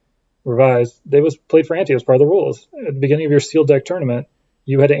maybe revised. They was played for ante as part of the rules. At the beginning of your sealed deck tournament,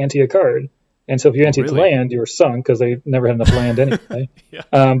 you had to ante a card. And so if you anteed really? land, you were sunk because they never had enough land anyway.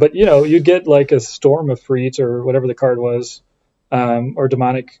 Yeah. But you know, you'd get like a Storm of Freets or whatever the card was, or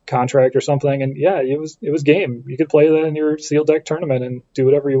Demonic Contract or something, and yeah, it was game. You could play that in your sealed deck tournament and do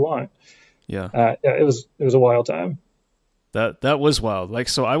whatever you want. Yeah. Yeah, it was a wild time. That was wild. Like,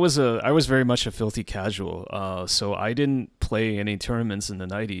 so I was very much a filthy casual. So I didn't play any tournaments in the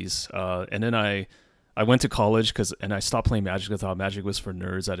 90s. And then I went to college and I stopped playing Magic. I thought Magic was for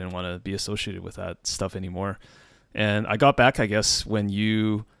nerds. I didn't want to be associated with that stuff anymore. And I got back, I guess, when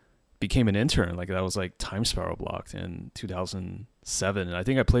you became an intern. Like that was like Time Spiral blocked in 2007. And I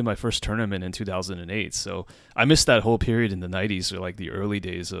think I played my first tournament in 2008. So I missed that whole period in the 90s, or like the early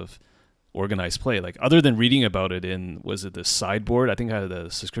days of organized play. Like other than reading about it was it the Sideboard? I think I had the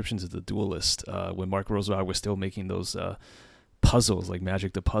subscription to the Duelist when Mark Rosenbach was still making those puzzles, like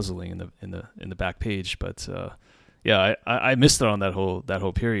Magic the Puzzling in the back page. But yeah, I missed it on that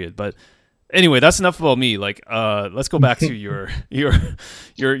whole period. But anyway, that's enough about me. Like let's go back to your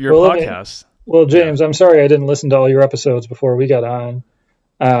podcast. Well, James, yeah. I'm sorry I didn't listen to all your episodes before we got on.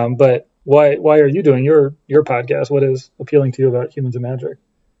 But why are you doing your podcast? What is appealing to you about Humans of Magic?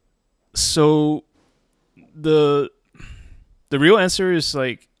 So the real answer is,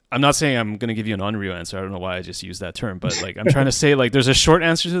 like, I'm not saying I'm going to give you an unreal answer. I don't know why I just used that term, but like I'm trying to say, like, there's a short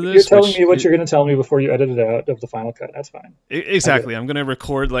answer to this. You're telling me what you're going to tell me before you edit it out of the final cut. That's fine. Exactly. I'm going to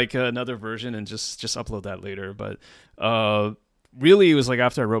record like another version and just upload that later. But really, it was like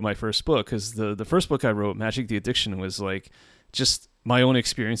after I wrote my first book, because the first book I wrote, Magic the Addiction, was like just my own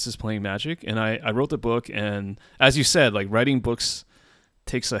experiences playing Magic. And I wrote the book, and as you said, like writing books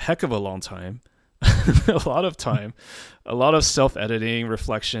takes a heck of a long time. A lot of time, a lot of self-editing,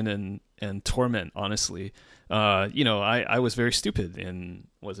 reflection, and torment, honestly. You know, I was very stupid in,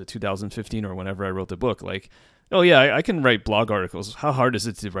 was it 2015 or whenever I wrote the book? Like, oh yeah, I can write blog articles. How hard is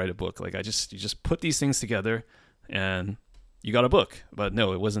it to write a book? Like, you just put these things together and you got a book. But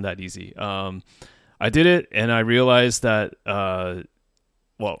no, it wasn't that easy. I did it, and I realized that, I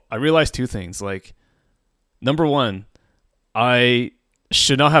realized two things. Like, number one, I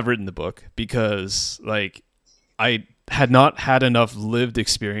should not have written the book because, like, I had not had enough lived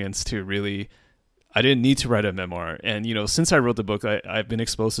experience to really I didn't need to write a memoir. And, since I wrote the book, I've been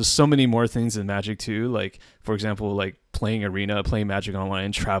exposed to so many more things in Magic too. Like, for example, like playing Arena, playing Magic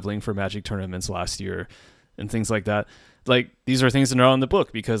Online, traveling for Magic tournaments last year and things like that. Like, these are things that are not in the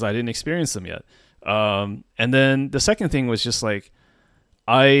book because I didn't experience them yet. And then the second thing was just like,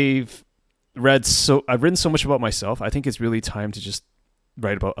 I've written so much about myself. I think it's really time to just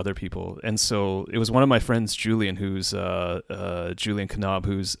write about other people. And so it was one of my friends, Julian, who's Julian Knab,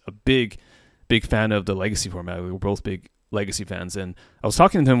 who's a big fan of the Legacy format. We were both big Legacy fans, and I was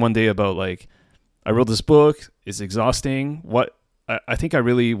talking to him one day about like, I wrote this book, it's exhausting. What I think I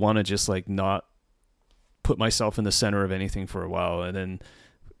really want to just like not put myself in the center of anything for a while, and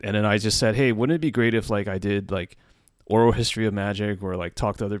then I just said, hey, wouldn't it be great if like I did like oral history of Magic, or like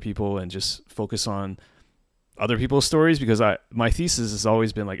talk to other people and just focus on other people's stories? Because my thesis has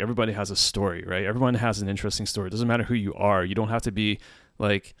always been like, everybody has a story, right? Everyone has an interesting story. It doesn't matter who you are. You don't have to be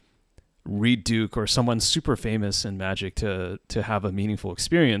like Reed Duke or someone super famous in Magic to have a meaningful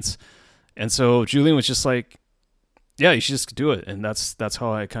experience. And so Julian was just like, yeah, you should just do it. And that's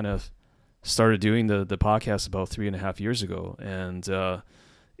how I kind of started doing the podcast about 3.5 years ago. And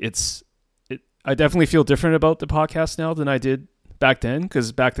I definitely feel different about the podcast now than I did back then,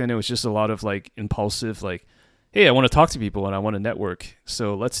 because back then it was just a lot of like impulsive, like, hey, I want to talk to people and I want to network,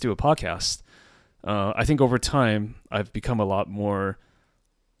 so let's do a podcast. I think over time I've become a lot more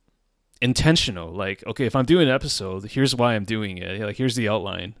intentional. Like, okay, if I'm doing an episode, here's why I'm doing it. Like, here's the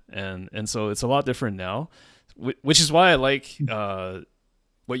outline, and so it's a lot different now, which is why I like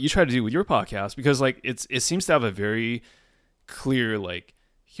what you try to do with your podcast, because like it seems to have a very clear, like,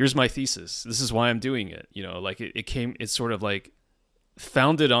 here's my thesis, this is why I'm doing it. Like it's sort of like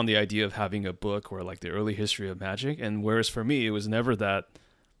founded on the idea of having a book or like the early history of Magic, and whereas for me it was never that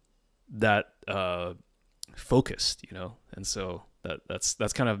focused, and so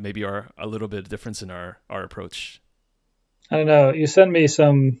that's kind of maybe a little bit of difference in our approach. I don't know. You sent me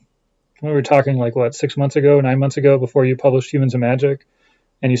some, we were talking like 6 months ago, 9 months ago, before you published Humans of Magic,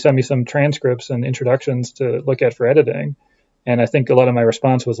 and you sent me some transcripts and introductions to look at for editing. And I think a lot of my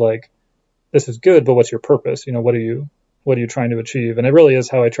response was like, this is good, but what's your purpose? What are you trying to achieve? And it really is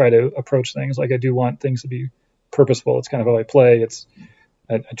how I try to approach things. Like, I do want things to be purposeful. It's kind of how I play.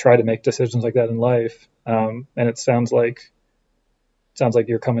 I try to make decisions like that in life. And it sounds like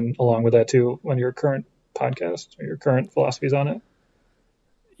you're coming along with that too on your current podcast or your current philosophies on it.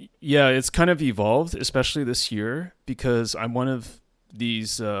 Yeah, it's kind of evolved, especially this year, because I'm one of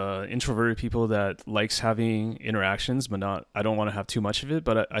these introverted people that likes having interactions, but I don't want to have too much of it.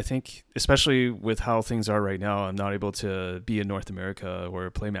 But I think, especially with how things are right now, I'm not able to be in North America or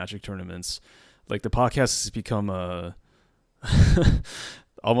play Magic tournaments. Like, the podcast has become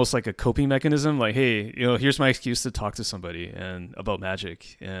almost like a coping mechanism. Like, hey, here's my excuse to talk to somebody and about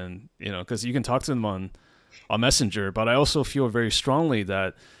Magic, and because you can talk to them on Messenger. But I also feel very strongly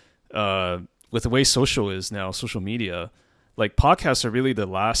that with the way social media, like, podcasts are really the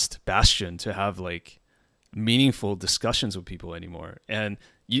last bastion to have like meaningful discussions with people anymore. And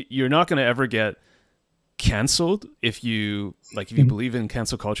you're not going to ever get canceled if you believe in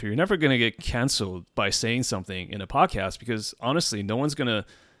cancel culture. You're never going to get canceled by saying something in a podcast, because honestly,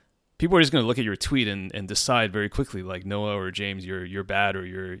 people are just going to look at your tweet and decide very quickly, like, Noah or James, you're bad or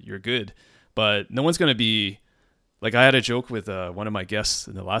you're good. But no one's going to be like, I had a joke with one of my guests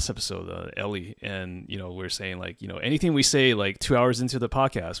in the last episode, Ellie, and we're saying like, anything we say like 2 hours into the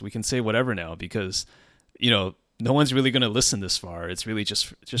podcast, we can say whatever now, because no one's really going to listen this far. It's really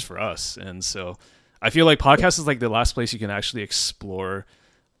just for us. And so I feel like podcast is like the last place you can actually explore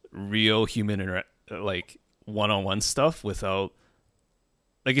real human like one-on-one stuff without,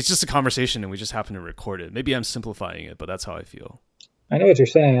 like, it's just a conversation and we just happen to record it. Maybe I'm simplifying it, but that's how I feel. I know what you're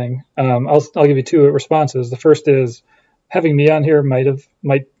saying. I'll give you two responses. The first is, having me on here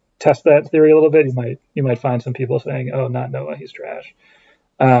might test that theory a little bit. You might find some people saying, "Oh, not Noah, he's trash."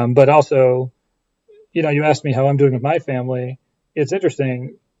 But also, you asked me how I'm doing with my family. It's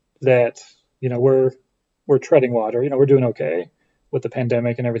interesting that we're treading water. We're doing okay with the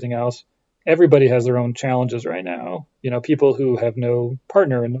pandemic and everything else. Everybody has their own challenges right now. People who have no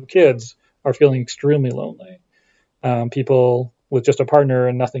partner and no kids are feeling extremely lonely. People with just a partner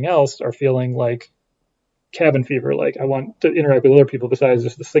and nothing else are feeling like cabin fever, like, I want to interact with other people besides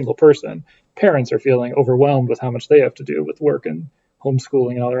just a single person. Parents are feeling overwhelmed with how much they have to do with work and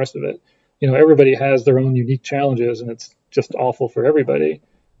homeschooling and all the rest of it. Everybody has their own unique challenges, and it's just awful for everybody.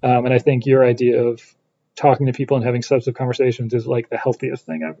 And I think your idea of talking to people and having substantive conversations is like the healthiest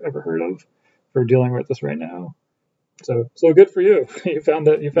thing I've ever heard of for dealing with this right now. So good for you. You found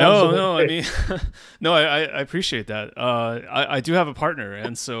that you found No, someone. no, I mean, no, I appreciate that. I do have a partner,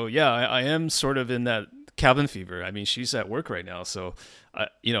 and so yeah, I am sort of in that cabin fever. I mean, she's at work right now, so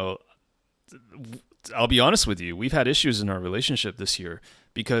you know, I'll be honest with you, we've had issues in our relationship this year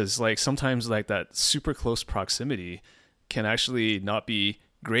because like sometimes like that super close proximity can actually not be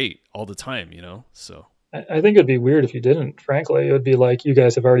great all the time, you know? So, I think it'd be weird if you didn't. Frankly, it would be like you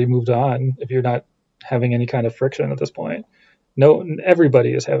guys have already moved on if you're not having any kind of friction at this point. No,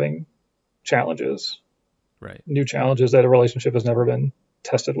 everybody is having challenges, right. new challenges that a relationship has never been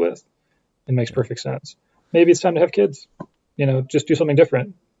tested with. It makes Yeah. perfect sense. Maybe it's time to have kids. Just do something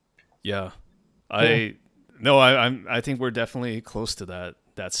different. Yeah. Yeah. I no, I think we're definitely close to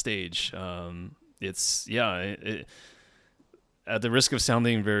that stage. It's yeah, at the risk of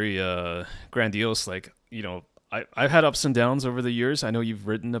sounding very grandiose, like I've had ups and downs over the years. I know you've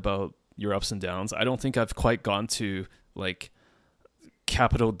written about your ups and downs. I don't think I've quite gone to like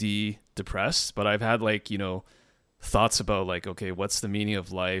capital D depressed, but I've had like thoughts about like, okay, what's the meaning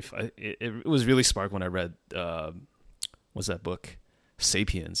of life? It was really sparked when I read what's that book,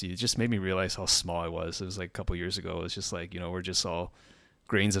 Sapiens. It just made me realize how small I was. It was like a couple years ago. It's just like we're just all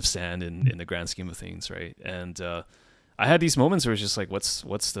grains of sand in the grand scheme of things, right? And I had these moments where it's just like, what's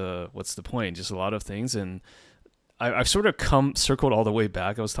the point? Just a lot of things, and I've sort of circled all the way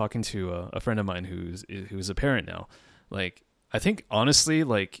back. I was talking to a friend of mine who's a parent now. Like, I think honestly,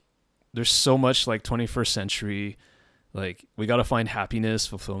 like, there's so much like 21st century, like we got to find happiness,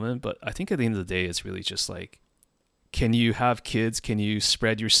 fulfillment. But I think at the end of the day, it's really just like, can you have kids? Can you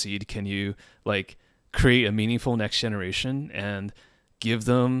spread your seed? Can you like create a meaningful next generation and give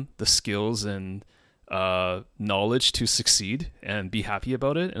them the skills and knowledge to succeed and be happy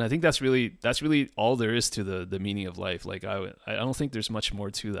about it? And I think that's really all there is to the meaning of life. Like I don't think there's much more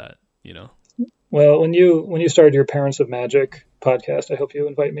to that, Well, when you started your Parents of Magic podcast, I hope you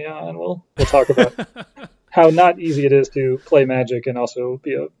invite me on. We'll talk about how not easy it is to play Magic and also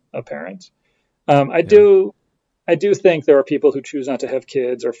be a parent. I Yeah. do think there are people who choose not to have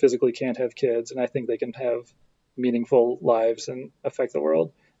kids or physically can't have kids, and I think they can have meaningful lives and affect the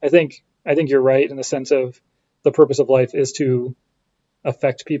world. I think you're right in the sense of the purpose of life is to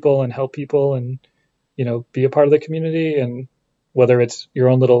affect people and help people and be a part of the community, and whether it's your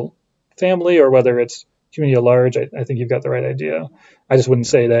own little family or whether it's community at large, I think you've got the right idea. I just wouldn't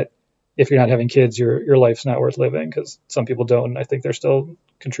Yeah. say that if you're not having kids, your life's not worth living, because some people don't. And I think they're still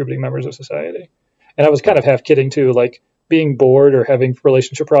contributing members of society. And I was kind Yeah. of half kidding too, like being bored or having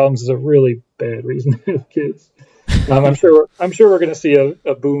relationship problems is a really bad reason to have kids. I'm sure we're going to see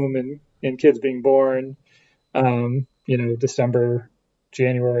a boom in kids being born, December,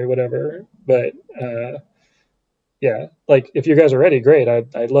 January, whatever. But yeah, like if you guys are ready, great.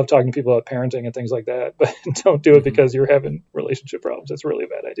 I love talking to people about parenting and things like that, but don't do it Hmm. because you're having relationship problems. It's really a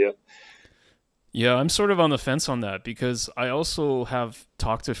bad idea. Yeah, I'm sort of on the fence on that because I also have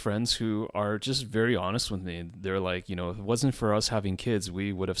talked to friends who are just very honest with me. They're like, if it wasn't for us having kids,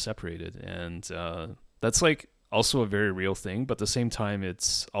 we would have separated. And that's like also a very real thing. But at the same time,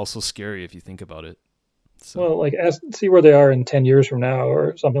 it's also scary if you think about it. So, Well, like see where they are in 10 years from now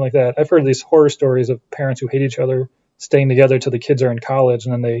or something like that. I've heard these horror stories of parents who hate each other staying together till the kids are in college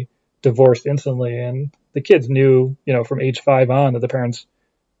and then they divorced instantly. And the kids knew, from age 5 on that the parents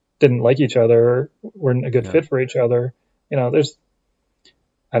didn't like each other or weren't a good yeah. fit for each other.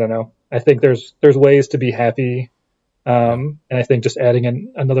 I don't know. I think there's ways to be happy. Yeah. And I think just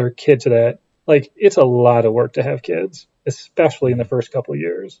adding another kid to that, like it's a lot of work to have kids, especially in the Mhm. first couple of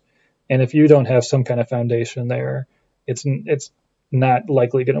years. And if you don't have some kind of foundation there, it's not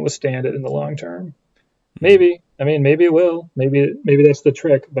likely going to withstand it in the long term. Mhm. Maybe it will. Maybe that's the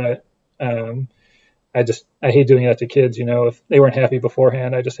trick. But um, I hate doing that to kids. If they weren't happy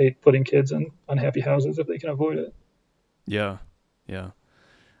beforehand, I just hate putting kids in unhappy houses if they can avoid it. Yeah. Yeah.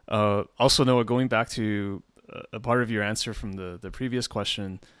 Also, Noah, going back to a part of your answer from the previous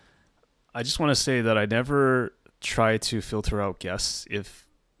question, I just want to say that I never try to filter out guests if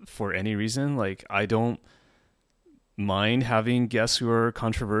for any reason. Like, I don't mind having guests who are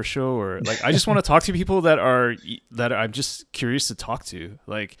controversial or like I just want to talk to people that I'm just curious to talk to.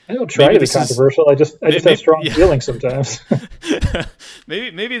 Like I don't try maybe to be this is controversial. I just have maybe strong yeah. feelings sometimes.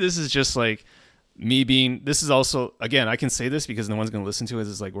 maybe this is just like me being this is also again I can say this because no one's going to listen to it.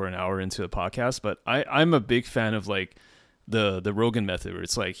 It's like we're an hour into a podcast, but I'm a big fan of like the Rogan method where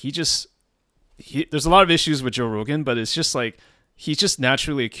it's like there's a lot of issues with Joe Rogan, but it's just like he's just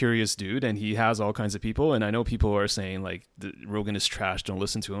naturally a curious dude and he has all kinds of people. And I know people are saying like Rogan is trash. Don't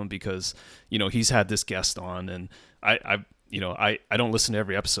listen to him because, he's had this guest on and I don't listen to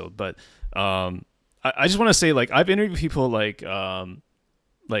every episode, but, I just want to say, like, I've interviewed people like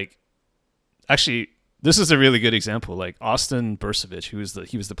actually, this is a really good example. Like Austin Bursavich,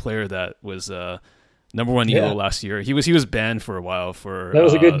 he was the player that was number one Elo last year. He was banned for a while for that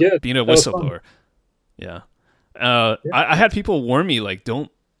was a good get. being a whistleblower. Yeah. I had people warn me, like, don't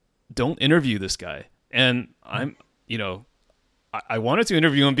interview this guy. And I'm, I wanted to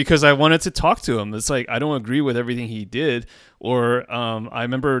interview him because I wanted to talk to him. It's like, I don't agree with everything he did. Or I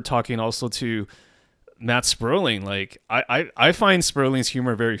remember talking also to Matt Sperling. Like, I find Sperling's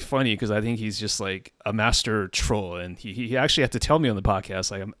humor very funny because I think he's just like a master troll. And he actually had to tell me on the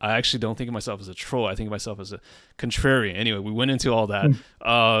podcast, like, I actually don't think of myself as a troll. I think of myself as a contrarian. Anyway, we went into all that.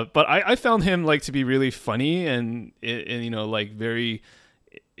 But I found him, like, to be really funny and like very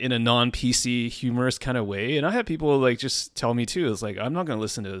in a non-PC humorous kind of way. And I had people, like, just tell me too, it's like, I'm not going to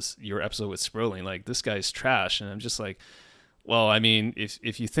listen to your episode with Sperling. Like, this guy's trash. And I'm just like, well, I mean,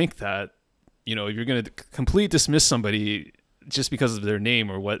 if you think that, you're going to completely dismiss somebody just because of their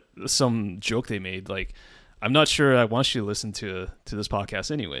name or what some joke they made, like, I'm not sure I want you to listen to this podcast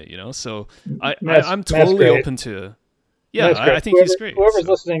anyway, So I'm totally open to, I think he's great. Whoever's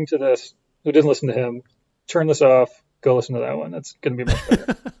listening to this, who didn't listen to him, turn this off, go listen to that one. That's going to be much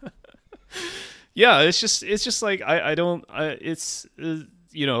better. Yeah, it's just like, it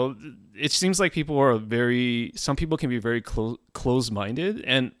seems like people are some people can be very close-minded,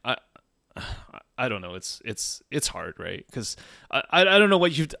 and I don't know. It's hard, right? Because I don't know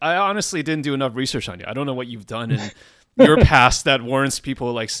what I honestly didn't do enough research on you. I don't know what you've done in your past that warrants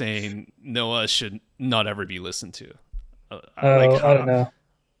people, like, saying Noah should not ever be listened to. I don't know.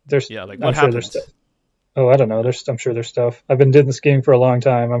 What happened? I don't know. I'm sure there's stuff. I've been doing this game for a long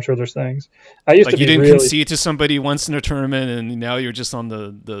time. I'm sure there's things. I used to be, you didn't really... concede to somebody once in a tournament, and now you're just on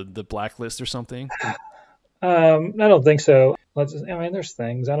the blacklist or something. I don't think so. There's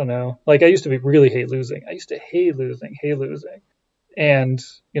things. I don't know. Like, I used to really hate losing. I used to hate losing. And,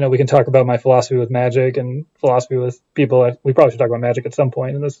 we can talk about my philosophy with Magic and philosophy with people. We probably should talk about Magic at some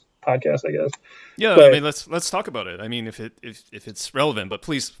point in this podcast, I guess. Yeah, but, I mean, let's talk about it. I mean, if it's relevant, but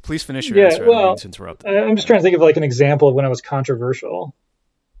please finish your answer. I don't mean to interrupt. I'm just trying to think of, like, an example of when I was controversial.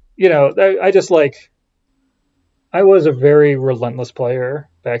 I just, like, I was a very relentless player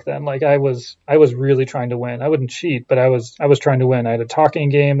back then. Like, I was really trying to win. I wouldn't cheat, but I was trying to win. I had a talking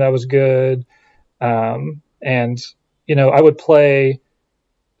game that was good. And I would play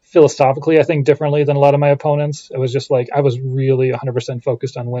philosophically, I think, differently than a lot of my opponents. It was just like, I was really 100%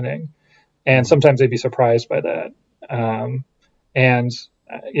 focused on winning. And sometimes they'd be surprised by that. At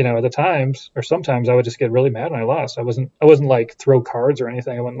the times, or sometimes, I would just get really mad when I lost. I wasn't like throw cards or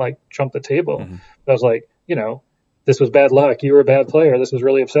anything. I wouldn't, like, jump the table. Mm-hmm. But I was like, this was bad luck. You were a bad player. This was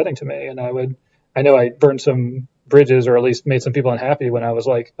really upsetting to me. And I know I burned some bridges, or at least made some people unhappy when I was,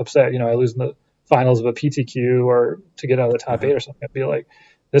 like, upset. I lose in the finals of a PTQ or to get out of the top 8 or something. I'd be like,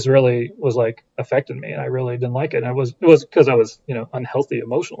 this really was, like, affecting me, and I really didn't like it. And it was because I was, unhealthy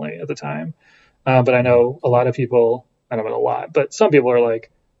emotionally at the time. But I know a lot of people, I don't know a lot, but some people are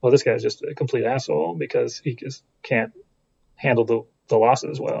like, well, this guy's just a complete asshole because he just can't handle the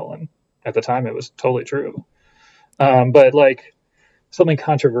losses well. And at the time, it was totally true. But, like, something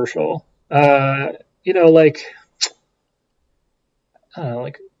controversial, like, I don't know,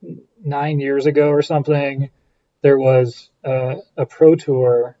 like 9 years ago or something, there was a pro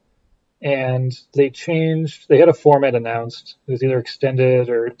tour, and they had a format announced. It was either extended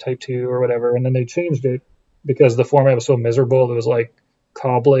or type 2 or whatever. And then they changed it because the format was so miserable. It was like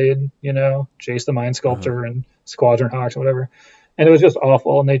Callblade, Jace the Mind Sculptor and Squadron Hawks or whatever. And it was just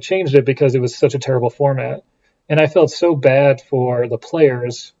awful. And they changed it because it was such a terrible format. And I felt so bad for the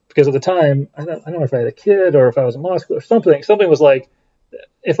players because at the time, I don't know if I had a kid or if I was in law school or something. Something was like,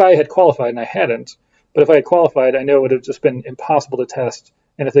 if I had qualified, and I hadn't, but if I had qualified, I know it would have just been impossible to test.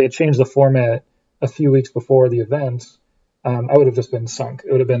 And if they had changed the format a few weeks before the event, I would have just been sunk.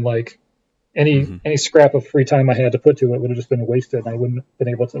 It would have been like any scrap of free time I had to put to it would have just been wasted, and I wouldn't have been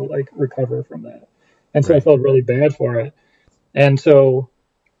able to, like, recover from that. And so I felt really bad for it. And so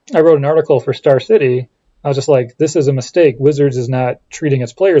I wrote an article for Star City. I was just like, this is a mistake. Wizards is not treating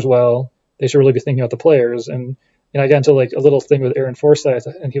its players well. They should really be thinking about the players. And I got into, like, a little thing with Aaron Forsyth,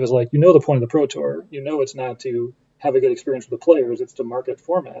 and he was like, the point of the Pro Tour. It's not to have a good experience with the players. It's to market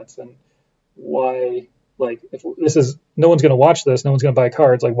formats. And why, like, if this is, no one's going to watch this, no one's going to buy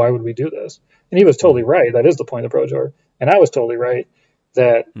cards, like, why would we do this? And he was totally right. That is the point of the Pro Tour. And I was totally right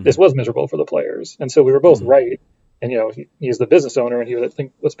that this was miserable for the players. And so we were both right. And, he's the business owner, and he would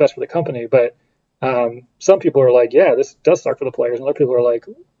think what's best for the company. But some people are like, yeah, this does suck for the players. And other people are like,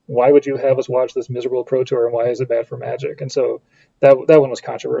 why would you have us watch this miserable Pro Tour, and why is it bad for Magic? And so that one was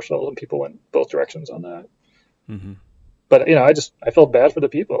controversial, and people went both directions on that. Mm-hmm. But I felt bad for the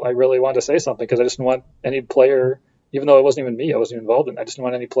people. I really wanted to say something because I just didn't want any player, even though it wasn't even me, I wasn't even involved in it, I just didn't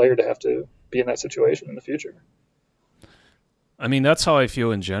want any player to have to be in that situation in the future. I mean, that's how I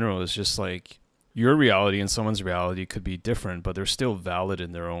feel in general. It's just like your reality and someone's reality could be different, but they're still valid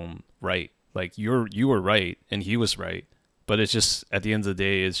in their own right. Like you were right and he was right, but it's just at the end of the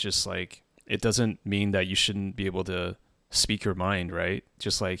day, it's just like it doesn't mean that you shouldn't be able to speak your mind, right?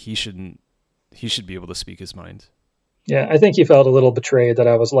 Just like he should be able to speak his mind. Yeah, I think he felt a little betrayed that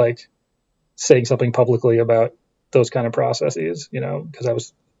I was like saying something publicly about those kind of processes, because I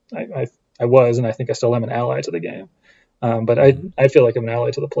was, and I think I still am an ally to the game. But I feel like I'm an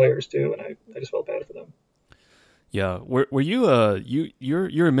ally to the players too, and I just felt bad for them. Yeah, were you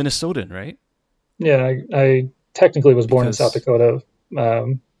you're a Minnesotan, right? Yeah, I technically was born in South Dakota.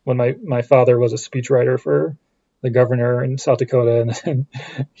 When my father was a speechwriter for the governor in South Dakota, and then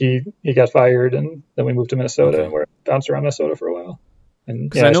he got fired, and then we moved to Minnesota, and we're bounced around Minnesota for a while.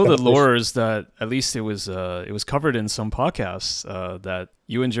 Because I know the lore is that at least it was covered in some podcasts that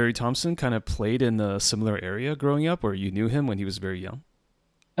you and Jerry Thompson kind of played in a similar area growing up, or you knew him when he was very young.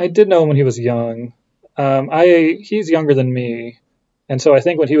 I did know him when he was young. He's younger than me, and so I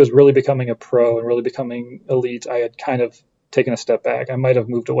think when he was really becoming a pro and really becoming elite, I had kind of taken a step back. I might have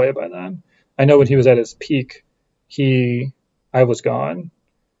moved away by then. I know when he was at his peak, I was gone.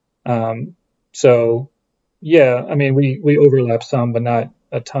 So yeah, I mean we overlap some, but not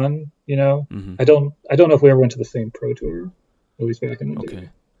a ton. Mm-hmm. I don't know if we ever went to the same pro tour, at least back in the day.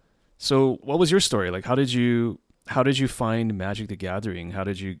 So what was your story? Like, how did you find Magic the Gathering? How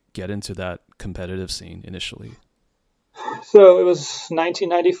did you get into that competitive scene initially? So it was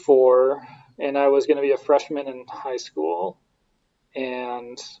 1994, and I was going to be a freshman in high school,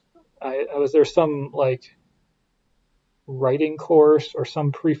 and there's some like writing course or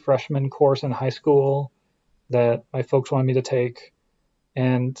some pre-freshman course in high school that my folks wanted me to take,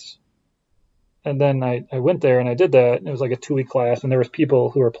 and then I went there and I did that. And it was like a 2-week class, and there was people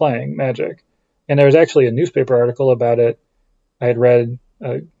who were playing Magic, and there was actually a newspaper article about it I had read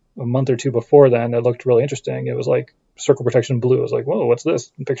a month or two before then that looked really interesting. It was like Circle Protection Blue. I was like, whoa, what's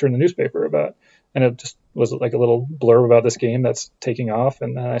this? A picture in the newspaper about, and it just was like a little blurb about this game that's taking off.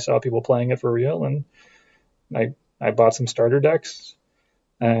 And then I saw people playing it for real, and I bought some starter decks,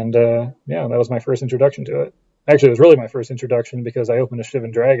 and that was my first introduction to it. Actually, it was really my first introduction because I opened a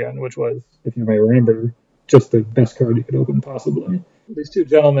Shivan Dragon, which was, if you may remember, just the best card you could open possibly. These two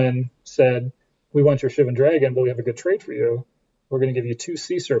gentlemen said, we want your Shivan Dragon, but we have a good trade for you. We're going to give you 2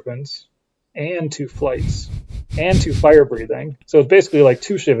 Sea Serpents and 2 Flights and 2 Fire Breathing. So it's basically like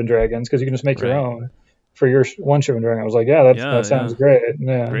 2 Shivan Dragons because you can just make your own for your one Shivan Dragon. I was like, that sounds great.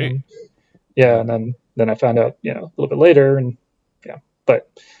 Yeah, great. And then I found out, a little bit later, and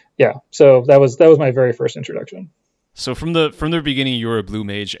so that was my very first introduction. So from the beginning, you were a blue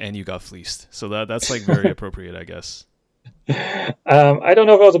mage and you got fleeced. So that's like very appropriate, I guess. I don't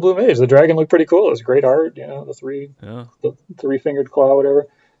know if I was a blue mage. The dragon looked pretty cool. It was great art, the 3-fingered claw, whatever.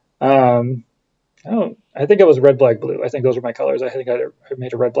 I think I was red, black, blue. I think those were my colors. I think I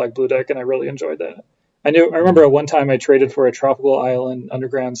made a red, black, blue deck, and I really enjoyed that. I remember at one time I traded for a tropical island,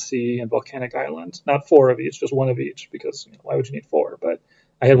 underground sea, and volcanic island. Not 4 of each, just 1 of each, because why would you need 4? But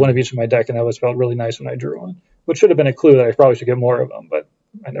I had 1 of each in my deck, and I always felt really nice when I drew one, which should have been a clue that I probably should get more of them, but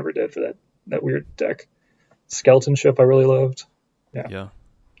I never did for that weird deck. Skeleton Ship I really loved. Yeah.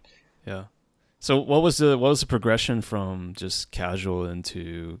 So what was the progression from just casual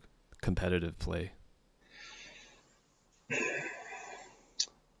into competitive play?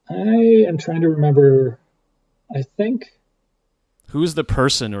 I am trying to remember. I think. Who's the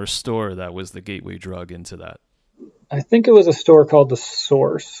person or store that was the gateway drug into that? I think it was a store called The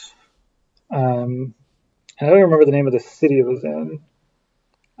Source. And I don't remember the name of the city it was in.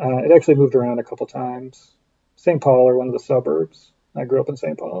 It actually moved around a couple times. St. Paul, or one of the suburbs. I grew up in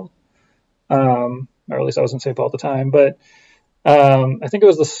St. Paul. Or at least I was in St. Paul at the time. But I think it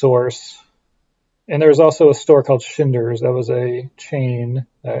was The Source. And there was also a store called Schinders. That was a chain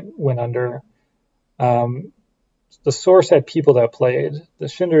that went under. The Source had people that played. The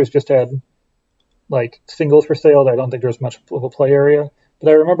Schinders just had like singles for sale. I don't think there was much of a play area. But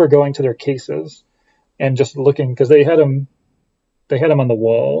I remember going to their cases and just looking, because they had them on the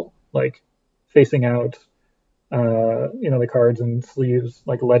wall, like facing out, the cards and sleeves,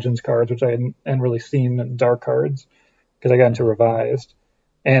 like Legends cards, which I hadn't really seen, and Dark cards, because I got into Revised.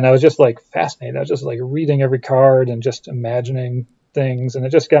 And I was just like fascinated. I was just like reading every card and just imagining things, and it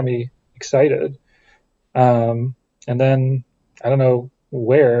just got me excited. And then, I don't know,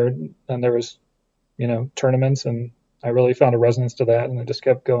 where, and there was, tournaments, and I really found a resonance to that, and it just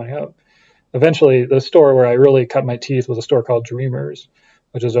kept going up. Eventually, the store where I really cut my teeth was a store called Dreamers,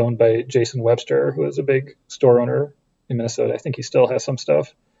 which is owned by Jason Webster, who is a big store owner in Minnesota. I think he still has some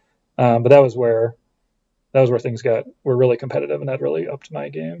stuff. But that was where things were really competitive, and that really upped my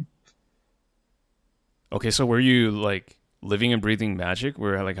game. Okay, so were you like living and breathing Magic?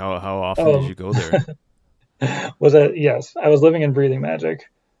 Where like how often did Oh, you go there? was it? Yes, I was living and breathing Magic.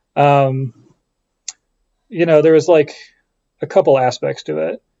 Um, there was like a couple aspects to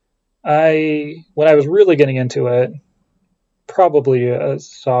it. When I was really getting into it, probably a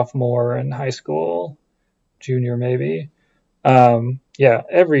sophomore in high school, junior maybe. Yeah,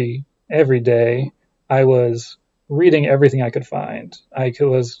 every day I was reading everything I could find. I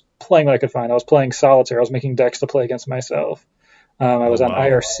was playing what I could find. I was playing solitaire. I was making decks to play against myself. I Oh was on wow,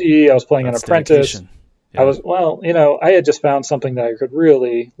 IRC. I was playing on that's Apprentice. dedication. Yeah. I had just found something that I could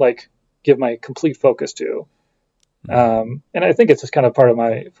really like give my complete focus to. Mm. And I think it's just kind of part of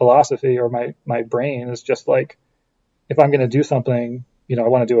my philosophy, or my brain is just like, if I'm going to do something, I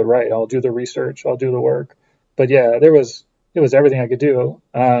want to do it right. I'll do the research. I'll do the work. But yeah, it was everything I could do.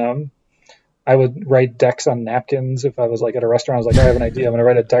 I would write decks on napkins. If I was like at a restaurant, I was like, I have an idea. I'm going to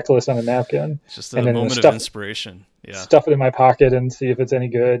write a deck list on a napkin, It's just and a then moment of inspiration. Yeah. stuff it in my pocket and see if it's any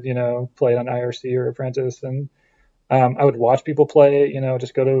good. Play it on IRC or Apprentice, and I would watch people play.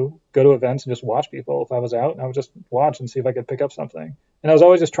 Just go to events and just watch people. If I was out, I would just watch and see if I could pick up something. And I was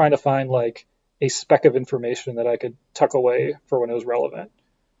always just trying to find like a speck of information that I could tuck away for when it was relevant.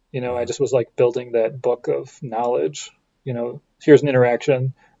 I Mhm. just was like building that book of knowledge. Here's an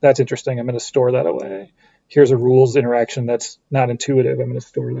interaction that's interesting. I'm going to store that away. Here's a rules interaction that's not intuitive. I'm going to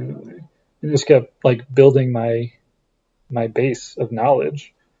store that away. And just kept like building my base of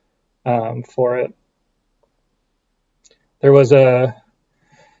knowledge for it. There was the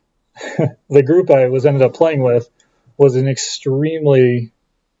group I was ended up playing with was an extremely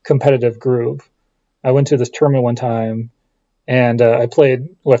competitive group. I went to this tournament one time, and I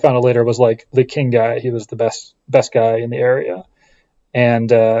played. What I found out later was like the king guy. He was the best guy in the area, and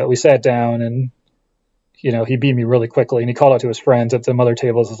we sat down, and he beat me really quickly. And he called out to his friends at some other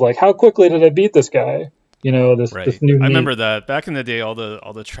tables. Was like, "How quickly did I beat this guy?" This Right. new I meat. remember that back in the day, all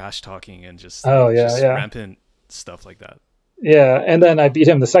the trash talking and just Oh like yeah, just yeah, rampant stuff like that. yeah. And then I beat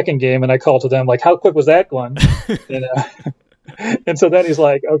him the second game, and I called to them like, "How quick was that one?" You know. And so then he's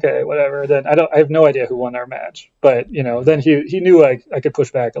like, okay, whatever. Then I have no idea who won our match, but Mhm. then he knew I could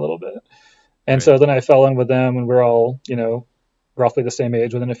push back a little bit. And Right. so then I fell in with them, and we're all, roughly the same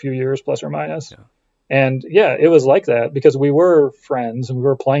age within a few years, plus or minus. Yeah. And yeah, it was like that because we were friends and we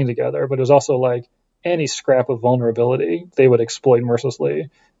were playing together, but it was also like any scrap of vulnerability they would exploit mercilessly.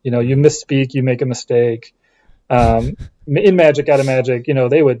 You Mhm. misspeak, you make a mistake. In Magic, out of Magic,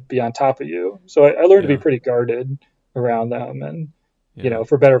 they would be on top of you. So I learned to be Yeah. pretty guarded around them, and Yeah.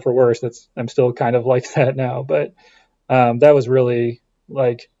 for better or for worse, I'm still kind of like that now. But that was really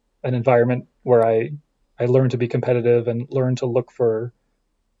like an environment where I learned to be competitive and learned to look for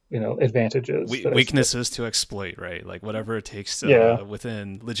advantages that I still. Weaknesses to exploit, right? Like whatever it takes Yeah,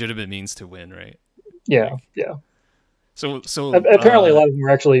 within legitimate means to win, right? yeah, Like yeah. so Apparently, a lot of them were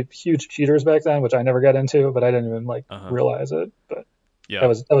actually huge cheaters back then, which I never got into, but I didn't even like uh-huh. realize it. But that Yeah.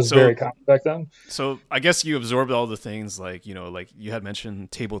 was very So common back then. so I guess you absorbed all the things like, like you had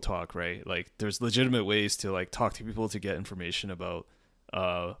mentioned table talk, right? Like there's legitimate ways to like talk to people to get information about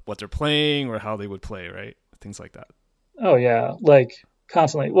what they're playing or how they would play, right? Things like that. Oh yeah, like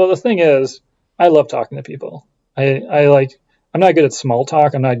constantly. Well, the thing is, I love talking to people. I like. I'm not good at small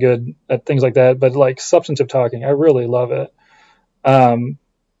talk. I'm not good at things like that. But like substantive talking, I really love it. Um,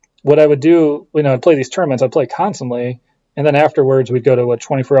 what I would do, I'd play these tournaments. I'd play constantly, and then afterwards we'd go to a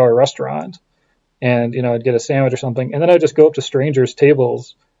 24-hour restaurant, and I'd get a sandwich or something, and then I'd just go up to strangers'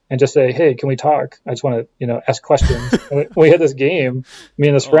 tables and just say, "Hey, can we talk? I just want to, ask questions." And we had this game. Me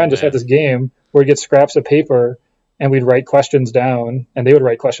and this Oh friend just had man. this game where we'd get scraps of paper and we'd write questions down, and they would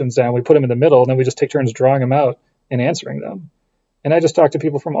write questions down. We put them in the middle, and then we just take turns drawing them out and answering them. And I just talk to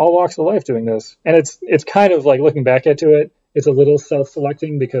people from all walks of life doing this, and it's kind of like looking back into it. It's a little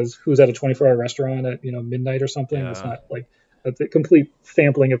self-selecting because who's at a 24-hour restaurant at midnight or something? It's Yeah. not like a complete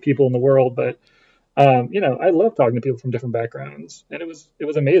sampling of people in the world, but I love talking to people from different backgrounds, and it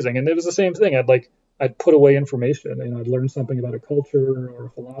was amazing. And it was the same thing. I'd put away information, I'd learn something about a culture or a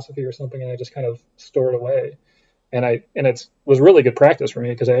philosophy or something, and I just kind of store it away. And it was really good practice for me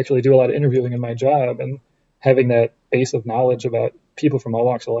because I actually do a lot of interviewing in my job, and having that base of knowledge about people from all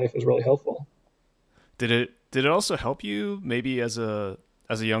walks of life is really helpful. Did it also help you maybe as a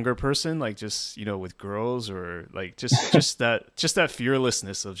as a younger person, like just, with girls, or like just that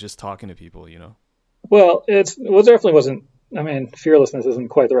fearlessness of just talking to people. Well, definitely wasn't. I mean, fearlessness isn't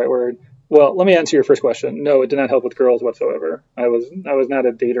quite the right word. Well, let me answer your first question. No, it did not help with girls whatsoever. I was not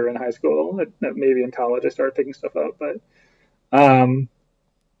a dater in high school. Maybe in college I started picking stuff up, but um,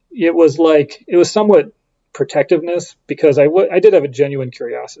 it was somewhat protectiveness because I did have a genuine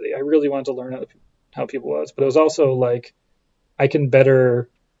curiosity. I really wanted to learn how people was, but it was also like I can better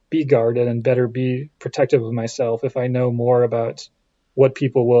be guarded and better be protective of myself if I know more about what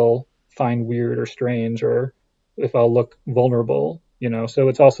people will find weird or strange, or if I'll look vulnerable. So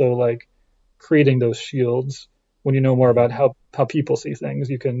it's also like creating those shields. When you know more Hmm. about how people see things,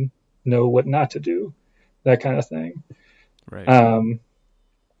 you can know what not to do, that kind of thing. Right. Um,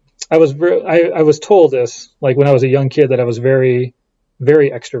 I was told this like when I was a young kid that I was very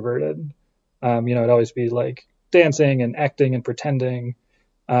very extroverted. I'd always be like dancing and acting and pretending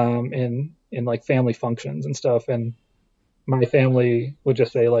in like family functions and stuff. And my family would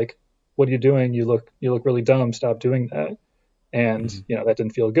just say like, "What are you doing? You look really dumb. Stop doing that." And Hmm. that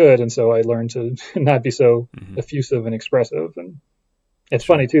didn't feel good. And so I learned to not be so Hmm. effusive and expressive. And it's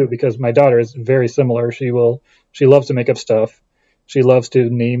funny Sure. too because my daughter is very similar. She loves to make up stuff. She loves to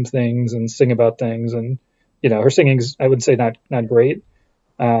name things and sing about things. And her singing's, I would say, not great.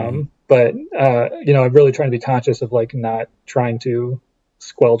 Hmm. But I'm really trying to be conscious of like not trying to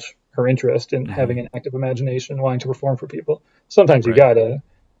squelch her interest in Hmm. having an active imagination, wanting to perform for people. Sometimes you Right.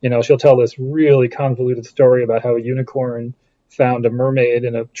 gotta, she'll tell this really convoluted story about how a unicorn found a mermaid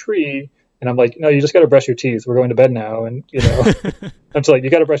in a tree, and I'm like, no, you just got to brush your teeth. We're going to bed now, and I'm just like, you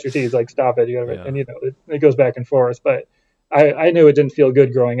got to brush your teeth. Like, stop it. Yeah. And it goes back and forth. But I knew it didn't feel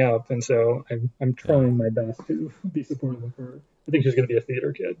good growing up, and so I'm Yeah. trying my best to be supportive of her. I think she's going to be a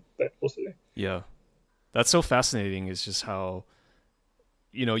theater kid, but we'll see. Yeah. That's so fascinating. Is just how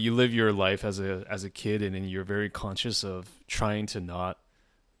you live your life as a kid, and then you're very conscious of trying to not.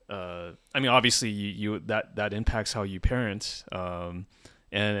 I mean, obviously, you that impacts how you parent.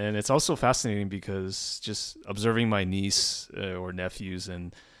 And it's also fascinating because just observing my niece or nephews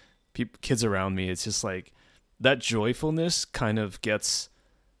and kids around me, it's just like that joyfulness kind of gets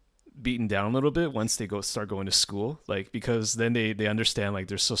beaten down a little bit once they start going to school, like because then they understand like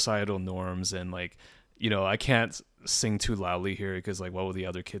there's societal norms, and like I can't sing too loudly here because like what will the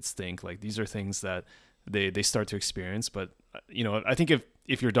other kids think, like these are things that they start to experience. But I think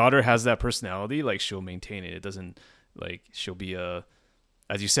if your daughter has that personality, like she'll maintain it. It doesn't, like she'll be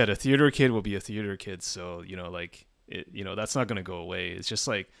as you said, a theater kid will be a theater kid. So like that's not going to go away. It's just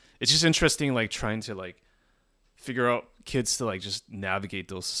like it's just interesting, like trying to like figure out kids to like just navigate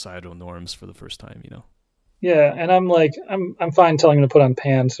those societal norms for the first time. Yeah, and I'm like, I'm fine telling him to put on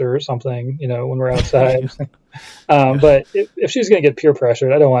pants or something, when we're outside. Yeah. Yeah. But if she's going to get peer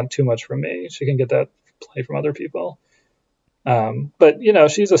pressured, I don't want too much from me. She can get that play from other people. But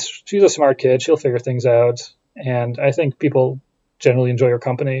she's a smart kid. She'll figure things out, and I think people generally enjoy her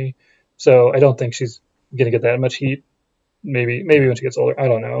company. So I don't think she's going to get that much heat. Maybe Yeah. when she gets older. I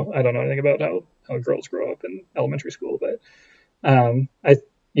don't know. I don't know anything about how girls grow up in elementary school, but I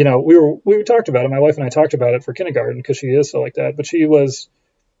we talked about it. My wife and I talked about it for kindergarten because she is so like that. But she was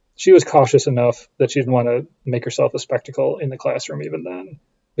cautious enough that she didn't want to make herself a spectacle in the classroom even then,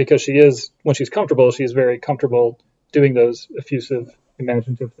 because she is, when she's comfortable, she's very comfortable doing those effusive,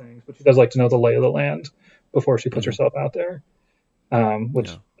 imaginative things. But she does like to know the lay of the land before she puts Hmm. herself out there, which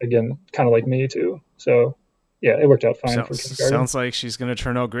Yeah. again, kind of like me too. So yeah, it worked out fine for kindergarten. Sounds like she's gonna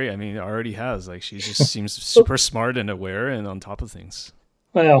turn out great. I mean, it already has. Like she just seems super smart and aware and on top of things.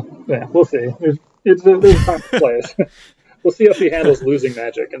 Well, yeah, we'll see. There's time to play it. We'll see how she handles losing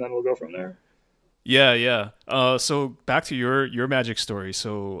magic, and then we'll go from there. Yeah, yeah. So back to your magic story.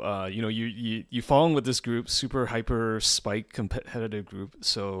 So, you fall in with this group, super hyper spike competitive group.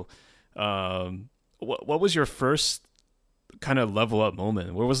 So, what was your first kind of level up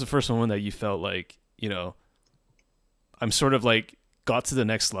moment? What was the first moment that you felt like I'm sort of like got to the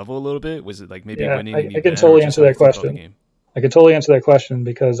next level a little bit? Was it like maybe Yeah, winning an I can event, or totally just answer how you that felt about the question. game? I could totally answer that question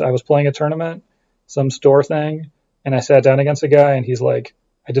because I was playing a tournament, some store thing, and I sat down against a guy, and he's like,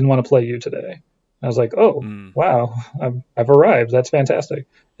 "I didn't want to play you today." I was like, "Oh, Mm, wow, I've arrived. That's fantastic,"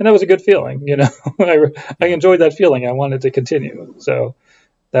 and that was a good yeah, feeling. I yeah. enjoyed that feeling. I wanted to continue, so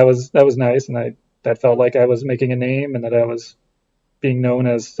that was nice, and that felt like I was making a name and that I was being known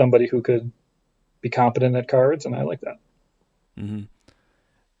as somebody who could be competent at cards, and I like that. Hmm.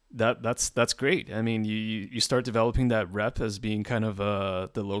 That's great. I mean, you start developing that rep as being kind of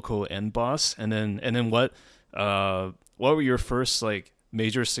the local end boss, and then what were your first like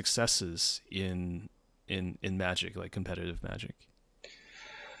major successes in Magic, like competitive Magic?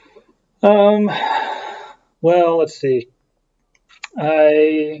 Um, well, let's see.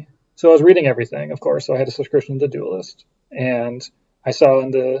 So I was reading everything, of course. So I had a subscription to Duelist, and I saw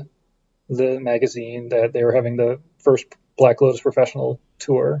in the magazine that they were having the first Black Lotus professional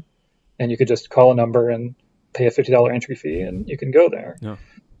tour, and you could just call a number and pay a $50 entry fee, and you can go there. Yeah.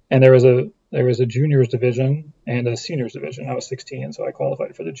 And there was a juniors division and a seniors division. I was 16, so I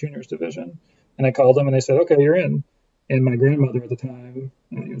qualified for the juniors division, and I called them, and they said, "Okay, you're in." And my grandmother at the time,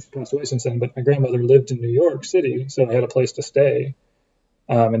 she passed away since then, but my grandmother lived in New York City, so I had a place to stay.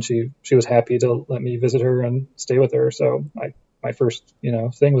 And she was happy to let me visit her and stay with her. So my first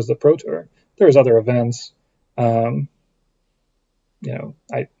thing was the Pro Tour. There was other events. Um,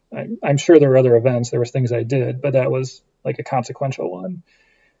 I'm sure there were other events. There was things I did, but that was like a consequential one.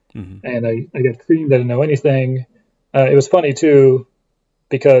 Mm-hmm. And I got creamed. I didn't know anything. It was funny too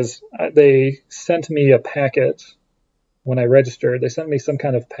because they sent me a packet when I registered. They sent me some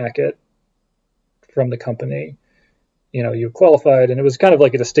kind of packet from the company. You qualified, and it was kind of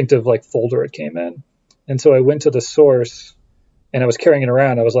like a distinctive like folder it came in. And so I went to the source, and I was carrying it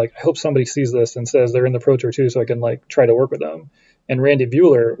around. I was like, I hope somebody sees this and says they're in the Pro Tour too, so I can like try to work with them. And Randy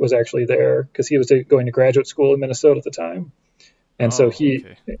Bueller was actually there because he was going to graduate school in Minnesota at the time. And so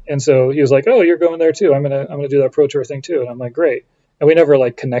okay. he was like, "Oh, you're going there too. I'm gonna do that Pro Tour thing too." And I'm like, "Great." And we never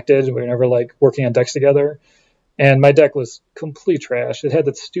like connected. We were never like working on decks together. And my deck was complete trash. It had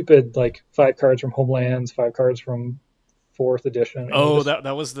that stupid like 5 cards from Homelands, 5 cards from fourth edition. Oh,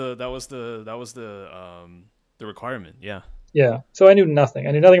 that was the requirement. Yeah. Yeah. So I knew nothing.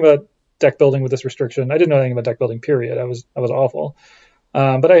 I knew nothing about deck building with this restriction. I didn't know anything about deck building. Period. I was awful.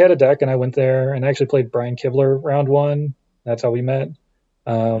 But I had a deck, and I went there and I actually played Brian Kibler round one. That's how we met.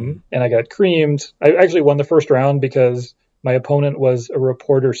 And I got creamed. I actually won the first round because my opponent was a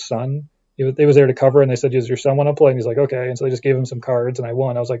reporter's son. They was there to cover, and they said, "Does your son want to play?" And he's like, "Okay." And so they just gave him some cards, and I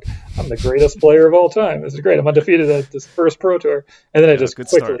won. I was like, "I'm the greatest player of all time. This is great. I'm undefeated at this first Pro Tour." And then I just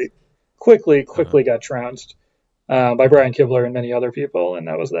quickly got trounced by Brian Kibler and many other people, and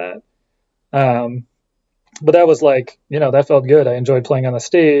that was that. But that was like, that felt good. I enjoyed playing on the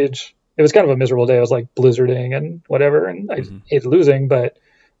stage. It was kind of a miserable day. I was like blizzarding and whatever, and I hated losing, but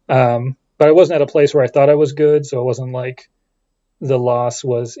I wasn't at a place where I thought I was good, so it wasn't like the loss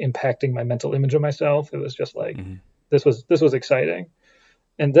was impacting my mental image of myself. It was just like this was exciting.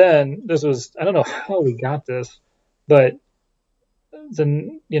 And then I don't know how we got this, but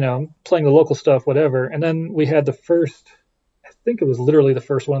then playing the local stuff, whatever. And then we had the first, I think it was literally the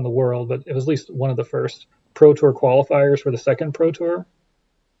first one in the world, but it was at least one of the first Pro Tour qualifiers for the second Pro Tour.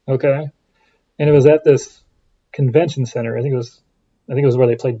 Okay. And it was at this convention center. I think it was where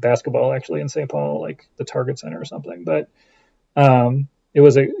they played basketball actually in St. Paul, like the Target Center or something. But it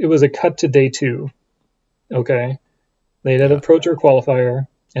was a cut to day 2. Okay. They had a Pro Tour qualifier,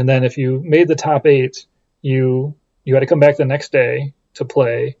 and then if you made the top 8, you had to come back the next day to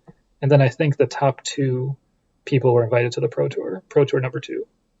play. And then I think the top 2 people were invited to the Pro Tour number 2.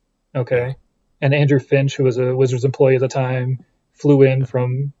 Okay. And Andrew Finch, who was a Wizards employee at the time, flew in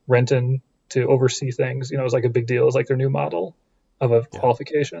from Renton to oversee things. It was like a big deal. It was like their new model of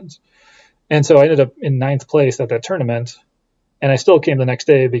qualifications. And so I ended up in 9th place at that tournament. And I still came the next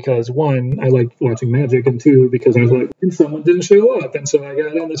day because 1, I liked watching Magic, and 2, because I was like, and someone didn't show up. And so I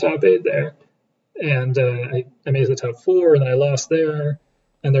got in the top 8 there. And I made the top 4, and then I lost there.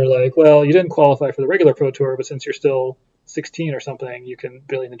 And they're like, well, you didn't qualify for the regular Pro Tour, but since you're still 16 or something, you can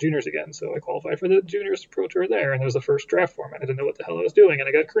be in the juniors again. So I qualified for the juniors Pro Tour there, and it was the first draft format. I didn't know what the hell I was doing, and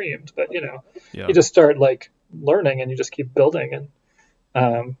I got creamed. But you just start like learning, and you just keep building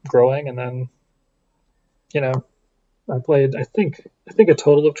and growing, and then I played I think a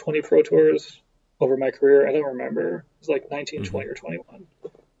total of 20 Pro Tours over my career. I don't remember. It was like 19, 20, or 21.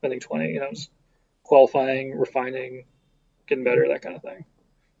 I think 20. I was qualifying, refining, getting better, that kind of thing.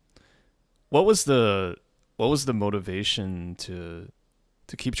 What was the motivation to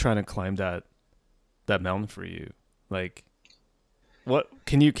keep trying to climb that mountain for you? Like, what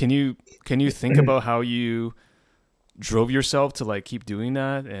can you think about how you drove yourself to like keep doing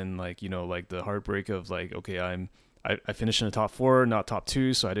that, and like like the heartbreak of like, okay, I finished in the top 4, not top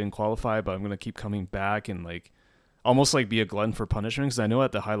 2, so I didn't qualify, but I'm gonna keep coming back and like almost like be a glutton for punishment, because I know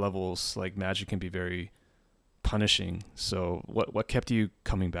at the high levels like Magic can be very punishing. So what kept you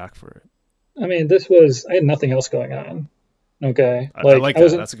coming back for it? I mean, I had nothing else going on. Okay. I like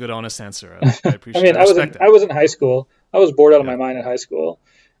that. That's a good, honest answer. I appreciate it. I was in high school. I was bored out of my mind in high school.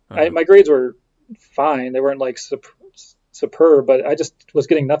 My grades were fine. They weren't like superb, but I just was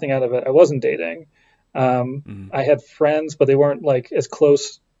getting nothing out of it. I wasn't dating. I had friends, but they weren't like as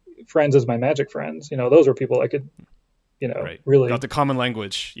close friends as my Magic friends. Those were people I could Right. really. Got the common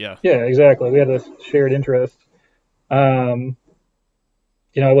language. Yeah. Yeah, exactly. We had a shared interest. Um,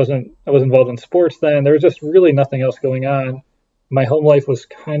 I was involved in sports then. There was just really nothing else going on. My home life was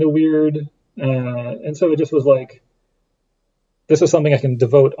kind of weird, and so it just was like, this is something I can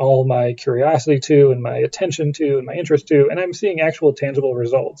devote all my curiosity to and my attention to and my interest to, and I'm seeing actual tangible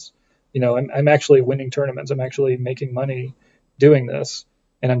results. I'm actually winning tournaments. I'm actually making money doing this,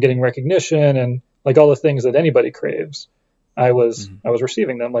 and I'm getting recognition and like all the things that anybody craves. I was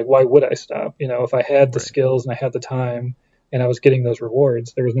receiving them. Like, why would I stop? If I had the Right. skills and I had the time and I was getting those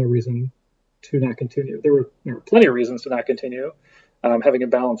rewards, there was no reason to not continue. There were plenty of reasons to not continue, having a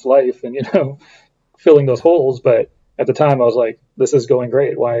balanced life and filling those holes. But at the time, I was like, this is going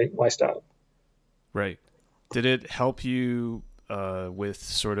great. Why stop? Right. Did it help you with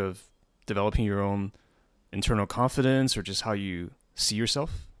sort of developing your own internal confidence or just how you see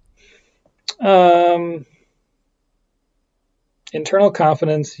yourself? Um, Internal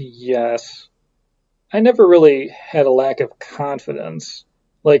confidence, yes. I never really had a lack of confidence.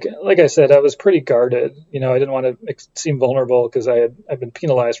 Like I said, I was pretty guarded. I didn't want to seem vulnerable because I've been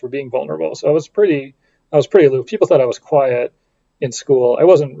penalized for being vulnerable. So I was pretty aloof. People thought I was quiet in school. I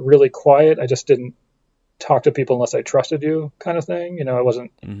wasn't really quiet. I just didn't talk to people unless I trusted you, kind of thing. Mm-hmm. I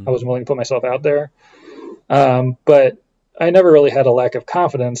wasn't willing to put myself out there. But I never really had a lack of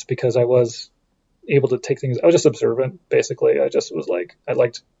confidence because I was able to take things. I was just observant, basically. I just was like, I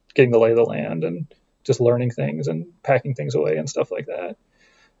liked getting the lay of the land and just learning things and packing things away and stuff like that.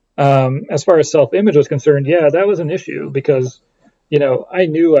 As far as self-image was concerned, yeah, that was an issue because, I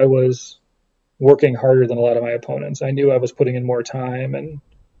knew I was working harder than a lot of my opponents. I knew I was putting in more time and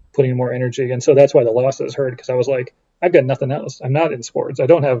putting in more energy. And so that's why the losses hurt, because I was like, I've got nothing else. I'm not in sports. I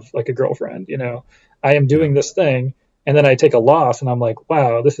don't have like a girlfriend, I am Yeah. doing this thing. And then I take a loss and I'm like,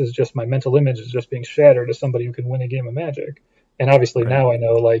 wow, this is just my mental image is just being shattered as somebody who can win a game of Magic. And obviously Right. now I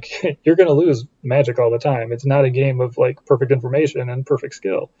know like you're going to lose Magic all the time. It's not a game of like perfect information and perfect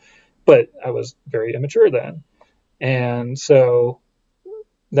skill. But I was very immature then. And so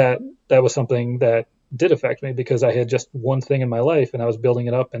that that was something that did affect me because I had just one thing in my life and I was building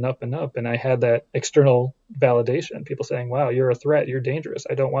it up and up and up and I had that external validation, people saying, wow, you're a threat, you're dangerous,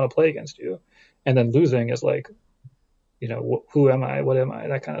 I don't want to play against you. And then losing is like, who am I, what am I,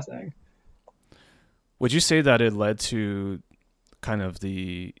 that kind of thing. Would you say that it led to kind of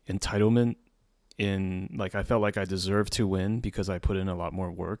the entitlement in like I felt like I deserved to win because I put in a lot more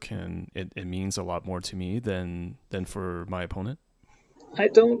work and it means a lot more to me than for my opponent?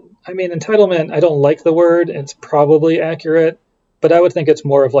 Entitlement, I don't like the word, it's probably accurate, but I would think it's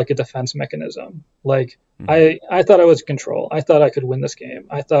more of like a defense mechanism. Like Mm-hmm. I thought I was in control, I thought I could win this game,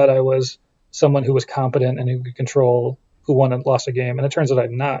 I thought I was someone who was competent and who could control who won and lost a game, and it turns out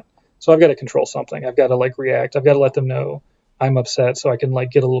I'm not. So I've got to control something, I've got to like react, I've got to let them know I'm upset so I can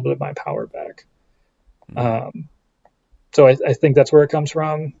like get a little bit of my power back. Mm-hmm. um, so I think that's where it comes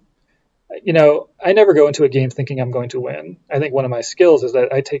from. I never go into a game thinking I'm going to win. I think one of my skills is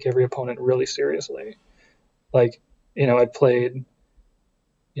that I take every opponent really seriously. Like, I've played,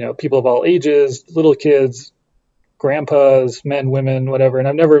 people of all ages, little kids, grandpas, men, women, whatever, and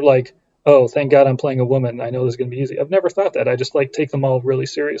I'm never like, oh, thank God I'm playing a woman. I know this is going to be easy. I've never thought that. I just like take them all really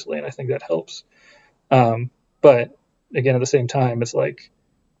seriously, and I think that helps. But again, at the same time, it's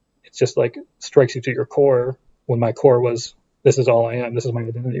just like strikes you to your core when my core was, this is all I am. This is my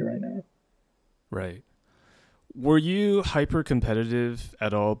identity right now. Right. Were you hyper competitive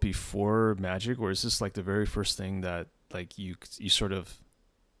at all before Magic, or is this like the very first thing that like you sort of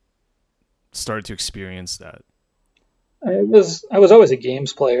started to experience that? I was always a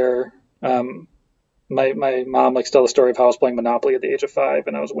games player. My mom likes to tell the story of how I was playing Monopoly at the age of 5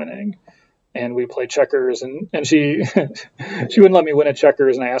 and I was winning. And we played checkers and she she wouldn't let me win at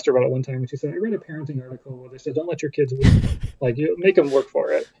checkers, and I asked her about it one time and she said, I read a parenting article where they said don't let your kids win. Like, you make them work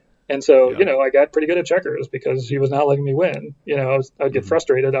for it. And so, Yeah. I got pretty good at checkers because she was not letting me win. I'd get Mm-hmm.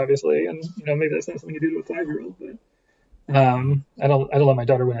 frustrated, obviously, and maybe that's not something you do to a 5-year-old, but Mm-hmm. I don't let my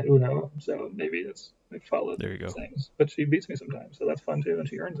daughter win at Uno, so maybe that's I followed There you go. things. But she beats me sometimes, so that's fun too, and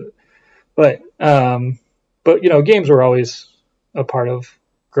she earns it. But games were always a part of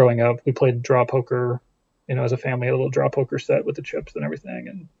growing up. We played draw poker, as a family, had a little draw poker set with the chips and everything,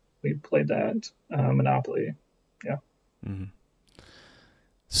 and we played that. Monopoly, yeah. Mm-hmm.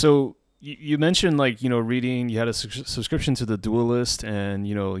 So you mentioned like reading. You had a subscription to the Duelist, and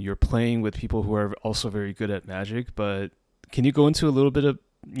you're playing with people who are also very good at Magic. But can you go into a little bit of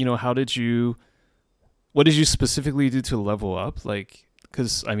what did you specifically do to level up? Like,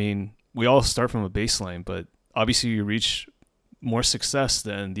 because we all start from a baseline, but obviously you reach more success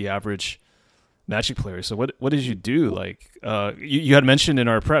than the average Magic player. So what did you do? Like, you had mentioned in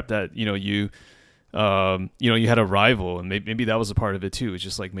our prep that you had a rival, and maybe that was a part of it too. It's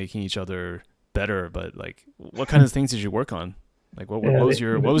just like making each other better. But like, what kind of things did you work on? Like, what was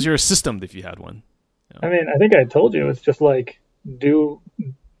your system if you had one? I mean, I think I told you, it's just like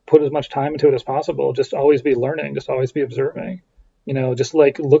put as much time into it as possible. Just always be learning. Just always be observing. Just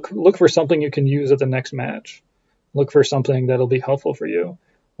like look for something you can use at the next match. Look for something that'll be helpful for you.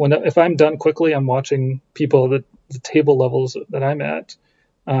 If I'm done quickly, I'm watching people at the table levels that I'm at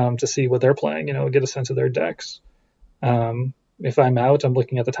to see what they're playing. Get a sense of their decks. If I'm out, I'm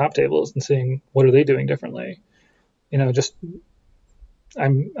looking at the top tables and seeing what are they doing differently. Just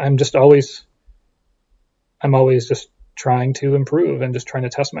I'm just always just trying to improve and just trying to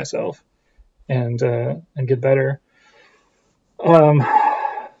test myself and get better.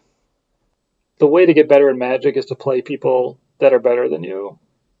 The way to get better at Magic is to play people that are better than you.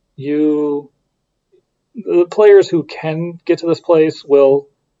 The players who can get to this place will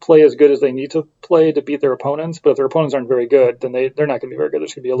play as good as they need to play to beat their opponents, but if their opponents aren't very good, then they're not going to be very good. They're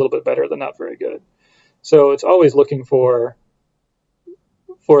just going to be a little bit better than not very good. So it's always looking for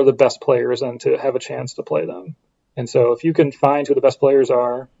the best players and to have a chance to play them. And so if you can find who the best players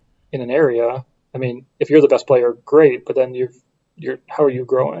are in an area, I mean, if you're the best player, great, but then how are you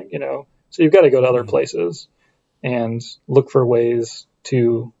growing, So you've got to go to other places and look for ways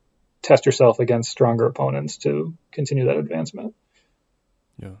to test yourself against stronger opponents to continue that advancement.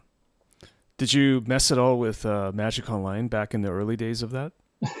 Yeah. Did you mess at all with Magic Online back in the early days of that?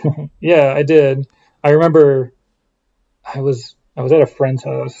 Yeah, I did. I remember I was at a friend's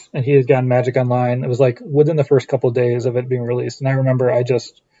house and he had gotten Magic Online. It was like within the first couple of days of it being released. And I remember I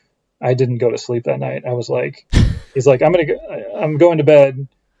didn't go to sleep that night. I was like, he's like, I'm going to bed,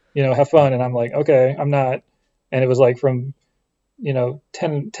 have fun. And I'm like, okay, I'm not. And it was like from,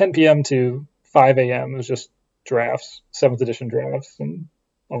 10 p.m. to 5 a.m. It was just drafts, 7th edition drafts, and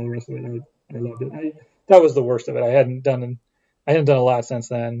all the rest of it. I loved it. That was the worst of it. I hadn't done a lot since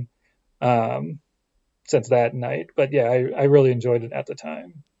then, since that night. But yeah, I really enjoyed it at the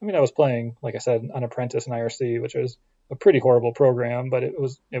time. I mean, I was playing, like I said, on Apprentice and IRC, which was a pretty horrible program, but it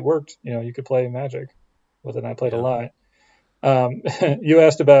worked. You could play Magic with it, and I played a lot. You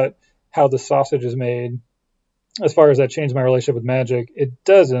asked about how the sausage is made. As far as that changed my relationship with Magic, it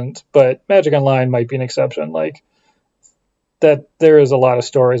doesn't, but Magic Online might be an exception. Like that, there is a lot of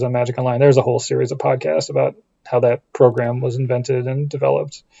stories on Magic Online. There's a whole series of podcasts about how that program was invented and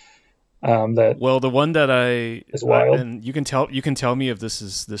developed. The one that is wild. And you can tell me if this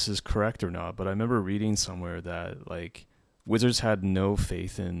is correct or not. But I remember reading somewhere that like Wizards had no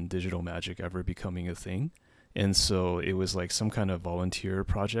faith in digital Magic ever becoming a thing. And so it was like some kind of volunteer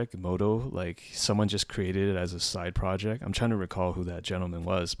project, Moto, like someone just created it as a side project. I'm trying to recall who that gentleman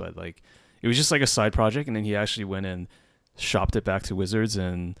was, but like it was just like a side project. And then he actually went and shopped it back to Wizards,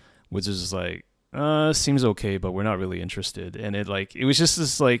 and Wizards was like, seems okay, but we're not really interested. And it was just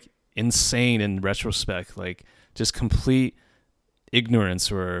this like insane in retrospect, like just complete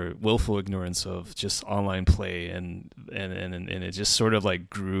ignorance or willful ignorance of just online play. And it just sort of like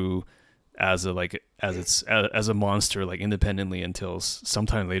grew as a monster, like independently, until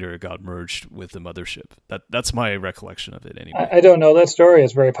sometime later it got merged with the mothership. That's my recollection of it anyway. I don't know that story.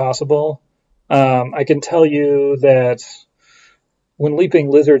 It's very possible. I can tell you that when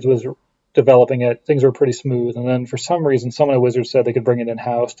Leaping Lizards was developing it, things were pretty smooth. And then for some reason, someone at Wizards said they could bring it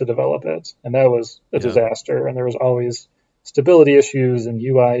in-house to develop it. And that was a disaster. And there was always stability issues and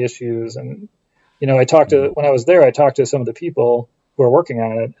UI issues. And, when I was there, I talked to some of the people who were working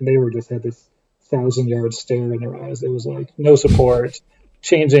on it, and they were just had this 1,000-yard stare in their eyes. It was like no support,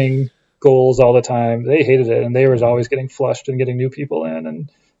 changing goals all the time. They hated it, and they were always getting flushed and getting new people in, and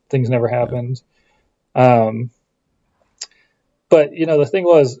things never happened. But the thing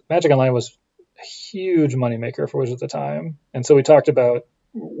was, Magic Online was a huge moneymaker for Wizards at the time, and so we talked about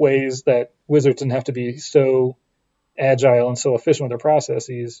ways that Wizards didn't have to be so agile and so efficient with their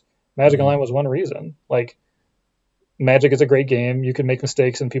processes. Magic Online was one reason. Like, Magic is a great game. You can make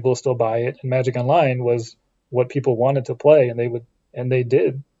mistakes and people will still buy it. And Magic Online was what people wanted to play, and they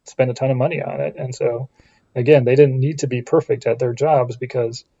did spend a ton of money on it. And so, again, they didn't need to be perfect at their jobs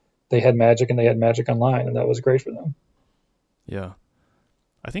because they had Magic and they had Magic Online, and that was great for them. Yeah.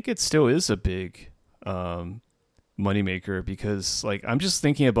 I think it still is a big moneymaker because, like, I'm just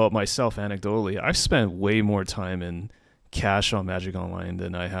thinking about myself anecdotally. I've spent way more time in cash on Magic Online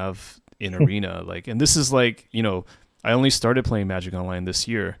than I have in Arena. Like, and this is like, I only started playing Magic Online this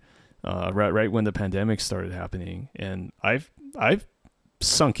year, right when the pandemic started happening, and I've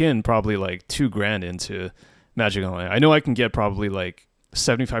sunk in probably like $2,000 into Magic Online. I know I can get probably like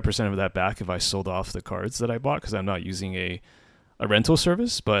 75% of that back if I sold off the cards that I bought because I'm not using a rental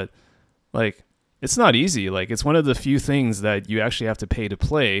service. But like, it's not easy. Like, it's one of the few things that you actually have to pay to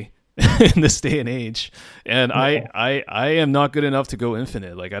play in this day and age. And I am not good enough to go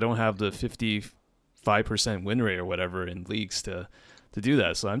infinite. Like, I don't have the 55% win rate or whatever in leagues to do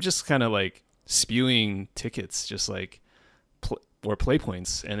that. So I'm just kind of like spewing tickets, just like or play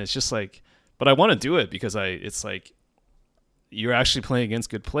points. And it's just like, but I want to do it because it's like, you're actually playing against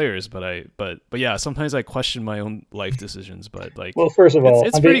good players, but yeah, sometimes I question my own life decisions, but like, well, first of all,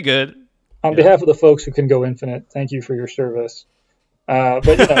 it's pretty good. On behalf of the folks who can go infinite, thank you for your service. But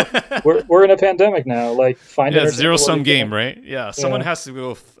you know, we're in a pandemic now. Like, find it's a zero-sum game, right? Yeah, someone has to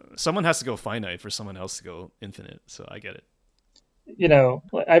go finite for someone else to go infinite. So I get it. You know,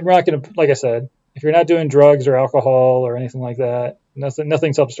 I'm not going to, like I said, if you're not doing drugs or alcohol or anything like that,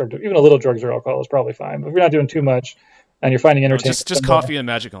 nothing self-destructive. Even a little drugs or alcohol is probably fine. But if you're not doing too much, and you're finding entertainment, just coffee and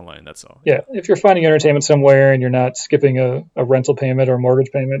Magic Online. That's all. Yeah, if you're finding entertainment somewhere and you're not skipping a rental payment or a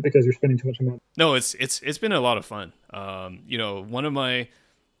mortgage payment because you're spending too much money. No, it's been a lot of fun. You know, one of my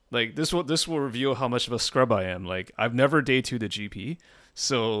like this will reveal how much of a scrub I am. Like, I've never day 2'd a GP.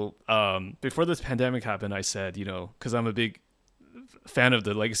 So before this pandemic happened, I said, you know, because I'm a big fan of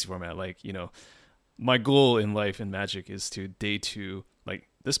the legacy format. Like, you know, my goal in life in Magic is to day 2. Like,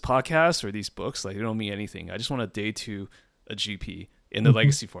 this podcast or these books, like, they don't mean anything. I just want to day 2 a GP in the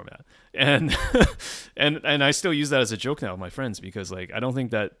legacy format. And and I still use that as a joke now with my friends because, like, I don't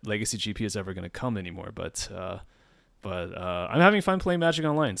think that legacy GP is ever going to come anymore. But I'm having fun playing Magic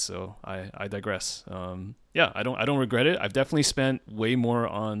Online, so I digress. Yeah, I don't regret it. I've definitely spent way more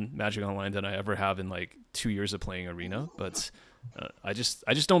on Magic Online than I ever have in like 2 years of playing Arena. But I just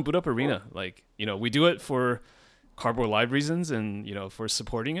don't boot up Arena. Like, you know, we do it for Cardboard Live reasons and, you know, for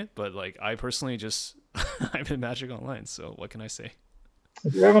supporting it, but like, I personally just I'm in Magic Online, so what can I say?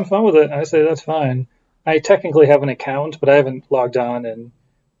 If you're having fun with it, I say that's fine. I technically have an account, but I haven't logged on in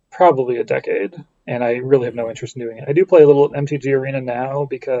probably a decade, and I really have no interest in doing it. I do play a little MTG Arena now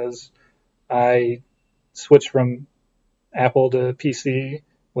because I switched from Apple to PC,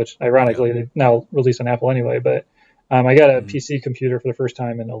 which ironically they now release on Apple anyway, but I got a PC computer for the first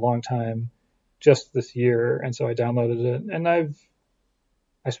time in a long time just this year, and so I downloaded it, and I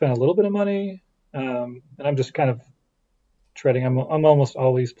spent a little bit of money, and I'm just kind of treading. I'm almost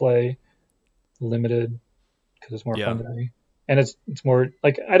always play limited because it's more fun to me, and it's more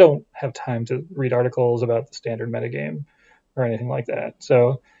like I don't have time to read articles about the standard metagame or anything like that.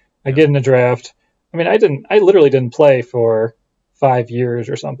 So I get in a draft. I mean, I literally didn't play for 5 years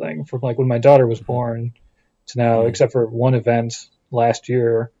or something from like when my daughter was born to now, except for one event last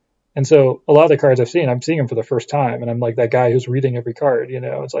year. And so a lot of the cards I'm seeing them for the first time, and I'm like that guy who's reading every card, you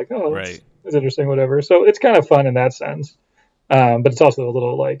know, it's like, oh, it's interesting, whatever. So it's kind of fun in that sense. But it's also a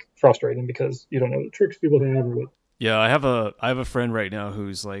little like frustrating because you don't know the tricks people have or what. Yeah, I have a friend right now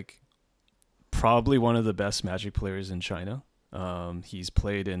who's like probably one of the best Magic players in China. He's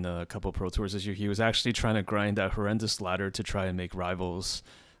played in a couple Pro Tours this year. He was actually trying to grind that horrendous ladder to try and make rivals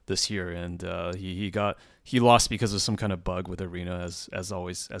this year, and he lost because of some kind of bug with Arena, as it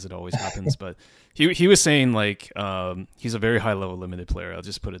always happens. But he was saying like he's a very high level limited player. I'll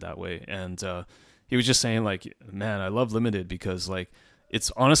just put it that way. And he was just saying like, man, I love limited because like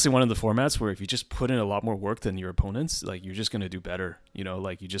it's honestly one of the formats where if you just put in a lot more work than your opponents, like you're just gonna do better. You know,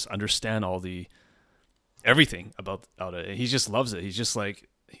 like you just understand everything about it. And he just loves it. He's just like,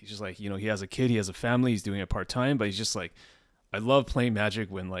 you know, he has a kid, he has a family, he's doing it part-time, but he's just like, I love playing Magic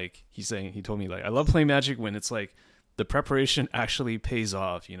when like he told me like, I love playing Magic when it's like the preparation actually pays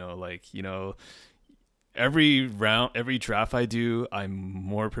off, you know, like, you know, every draft I do, I'm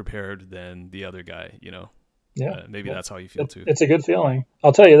more prepared than the other guy, you know? Yeah. Maybe that's how you feel too. It's a good feeling.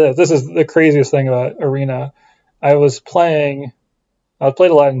 I'll tell you this. This is the craziest thing about Arena. I played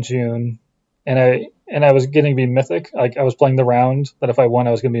a lot in June, and I was getting to be mythic. Like I was playing the round that if I won,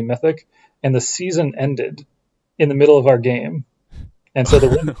 I was going to be mythic, and the season ended in the middle of our game, and so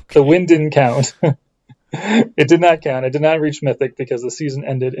the win didn't count. It did not count. I did not reach mythic because the season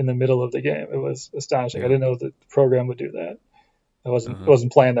ended in the middle of the game. It was astonishing. Yeah. I didn't know the program would do that. I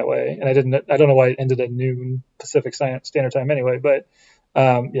wasn't playing that way, and I don't know why it ended at noon Pacific Standard Time anyway. But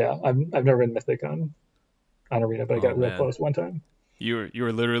yeah, I've never been mythic on Arena, but I got real close one time. You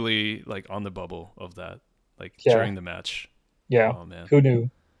were literally like on the bubble of that, like during the match. Yeah. Oh man, who knew?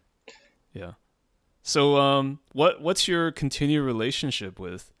 Yeah. So what's your continued relationship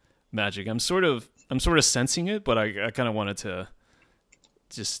with Magic? I'm sort of sensing it, but I kind of wanted to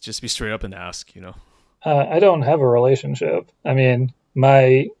just be straight up and ask, you know. I don't have a relationship. I mean,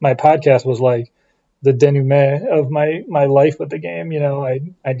 my podcast was like the denouement of my life with the game.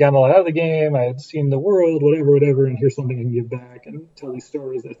 I'd gotten a lot out of the game. I had seen the world, whatever, and here's something I can give back and tell these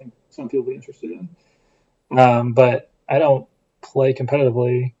stories that I think some people will be interested in. But I don't play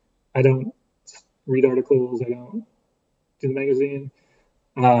competitively. I don't read articles. I don't do the magazine.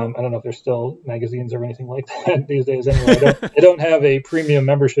 I don't know if there's still magazines or anything like that these days. Anyway, I don't have a premium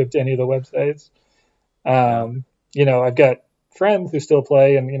membership to any of the websites. I've got friends who still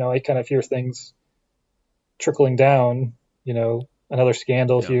play, and I kind of hear things trickling down. Another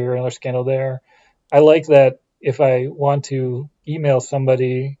scandal here, another scandal there. I like that if I want to email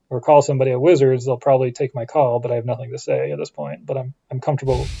somebody or call somebody at Wizards, they'll probably take my call, but I have nothing to say at this point. But I'm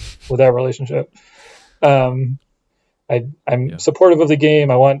comfortable with that relationship. I'm supportive of the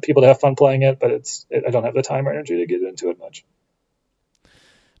game. I want people to have fun playing it, but I don't have the time or energy to get into it much.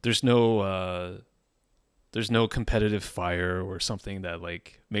 There's no competitive fire or something that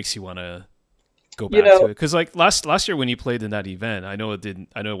like makes you want to go back to it. Because like last year when you played in that event, I know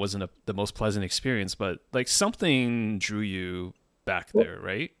it wasn't the most pleasant experience, but like something drew you back there,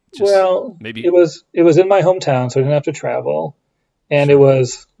 right? Maybe it was in my hometown, so I didn't have to travel. And It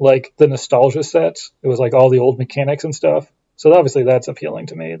was like the nostalgia set. It was like all the old mechanics and stuff. So obviously that's appealing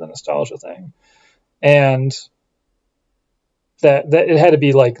to me, the nostalgia thing. And that it had to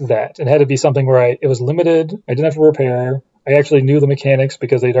be like that. It had to be something where it was limited. I didn't have to repair. I actually knew the mechanics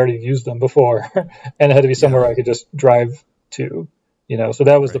because they'd already used them before. And it had to be somewhere I could just drive to, So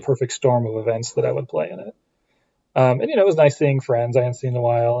that was the perfect storm of events that I would play in it. And it was nice seeing friends I hadn't seen in a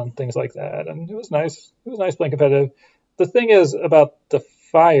while and things like that. And it was nice. It was nice playing competitive. The thing is about the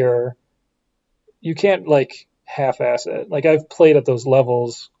fire, you can't like half-ass it. Like I've played at those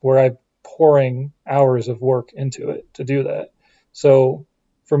levels where I'm pouring hours of work into it to do that. So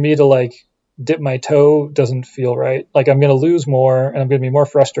for me to like dip my toe doesn't feel right. Like I'm going to lose more and I'm going to be more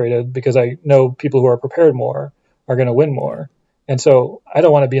frustrated because I know people who are prepared more are going to win more. And so I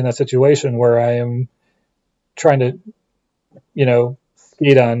don't want to be in that situation where I am trying to,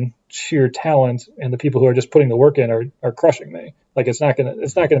 skate on sheer talent and the people who are just putting the work in are crushing me. Like it's not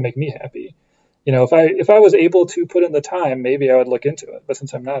gonna make me happy. If I was able to put in the time, maybe I would look into it. But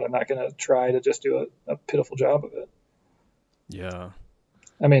since I'm not gonna try to just do a pitiful job of it. Yeah.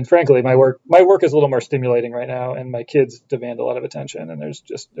 I mean, frankly, my work is a little more stimulating right now, and my kids demand a lot of attention, and there's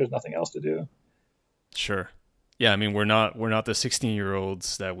nothing else to do. Sure. Yeah, I mean, we're not the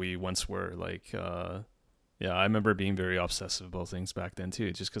 16-year-olds that we once were. Like, I remember being very obsessive about things back then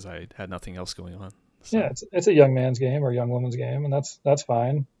too, just because I had nothing else going on. So. Yeah, it's a young man's game or a young woman's game, and that's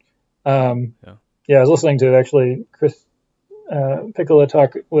fine. I was listening to actually Chris Piccola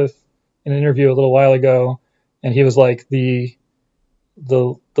talk with in an interview a little while ago, and he was like the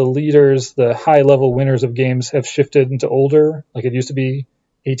leaders, the high level winners of games have shifted into older. Like it used to be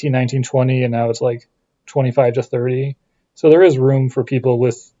 18, 19, 20, and now it's like 25 to 30. So there is room for people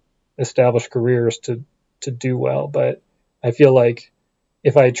with established careers to do well. But I feel like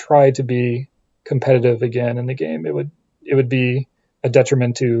if I tried to be competitive again in the game, it would be a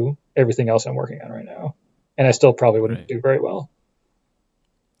detriment to everything else I'm working on right now. And I still probably wouldn't do very well.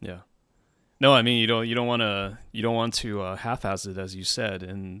 Yeah. No, I mean you don't want to half-ass it, as you said,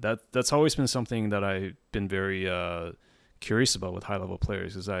 and that's always been something that I've been very curious about with high-level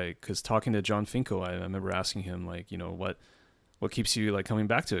players. Because talking to John Finko, I remember asking him like, what keeps you like coming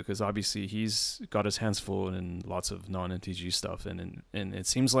back to it? Because obviously he's got his hands full in lots of non-MTG stuff, and it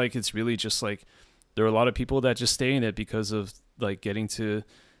seems like it's really just like there are a lot of people that just stay in it because of like getting to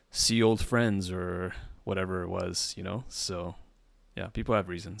see old friends or whatever it was, So yeah, people have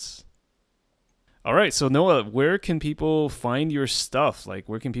reasons. All right, so Noah, where can people find your stuff? Like,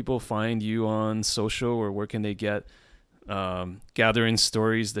 where can people find you on social, or where can they get Gathering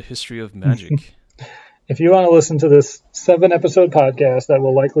Stories, the History of Magic? If you want to listen to this 7-episode podcast that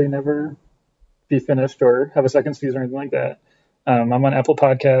will likely never be finished or have a second season or anything like that, I'm on Apple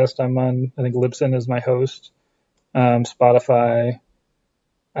Podcast. I'm on, I think Libsyn is my host, Spotify.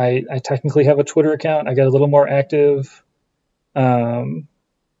 I technically have a Twitter account. I got a little more active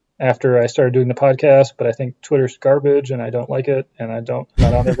after I started doing the podcast, but I think Twitter's garbage and I don't like it, and I'm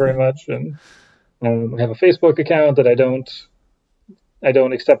not on there very much. And I have a Facebook account that I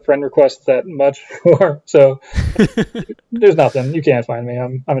don't accept friend requests that much for. So there's nothing. You can't find me.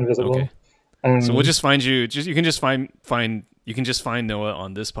 I'm invisible. Okay. So we'll just find you. You can just find Noah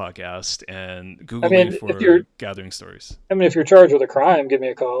on this podcast and Google me for Gathering Stories. I mean, if you're charged with a crime, give me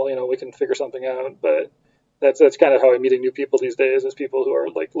a call. We can figure something out. But that's kind of how I'm meeting new people these days, is people who are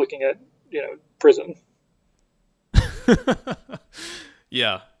like looking at prison.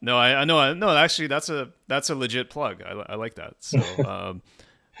 Yeah, no, I know. No, actually, that's a legit plug. I like that. So,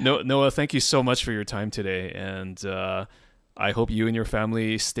 Noah, thank you so much for your time today, and I hope you and your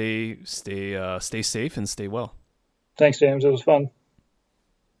family stay safe and stay well. Thanks, James. It was fun.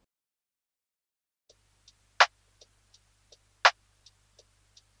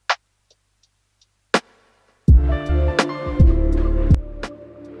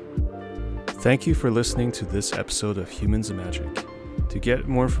 Thank you for listening to this episode of Humans and Magic. To get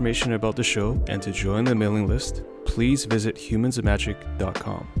more information about the show and to join the mailing list, please visit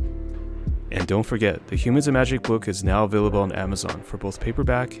humansandmagic.com. And don't forget, the Humans and Magic book is now available on Amazon for both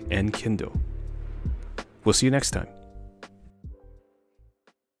paperback and Kindle. We'll see you next time.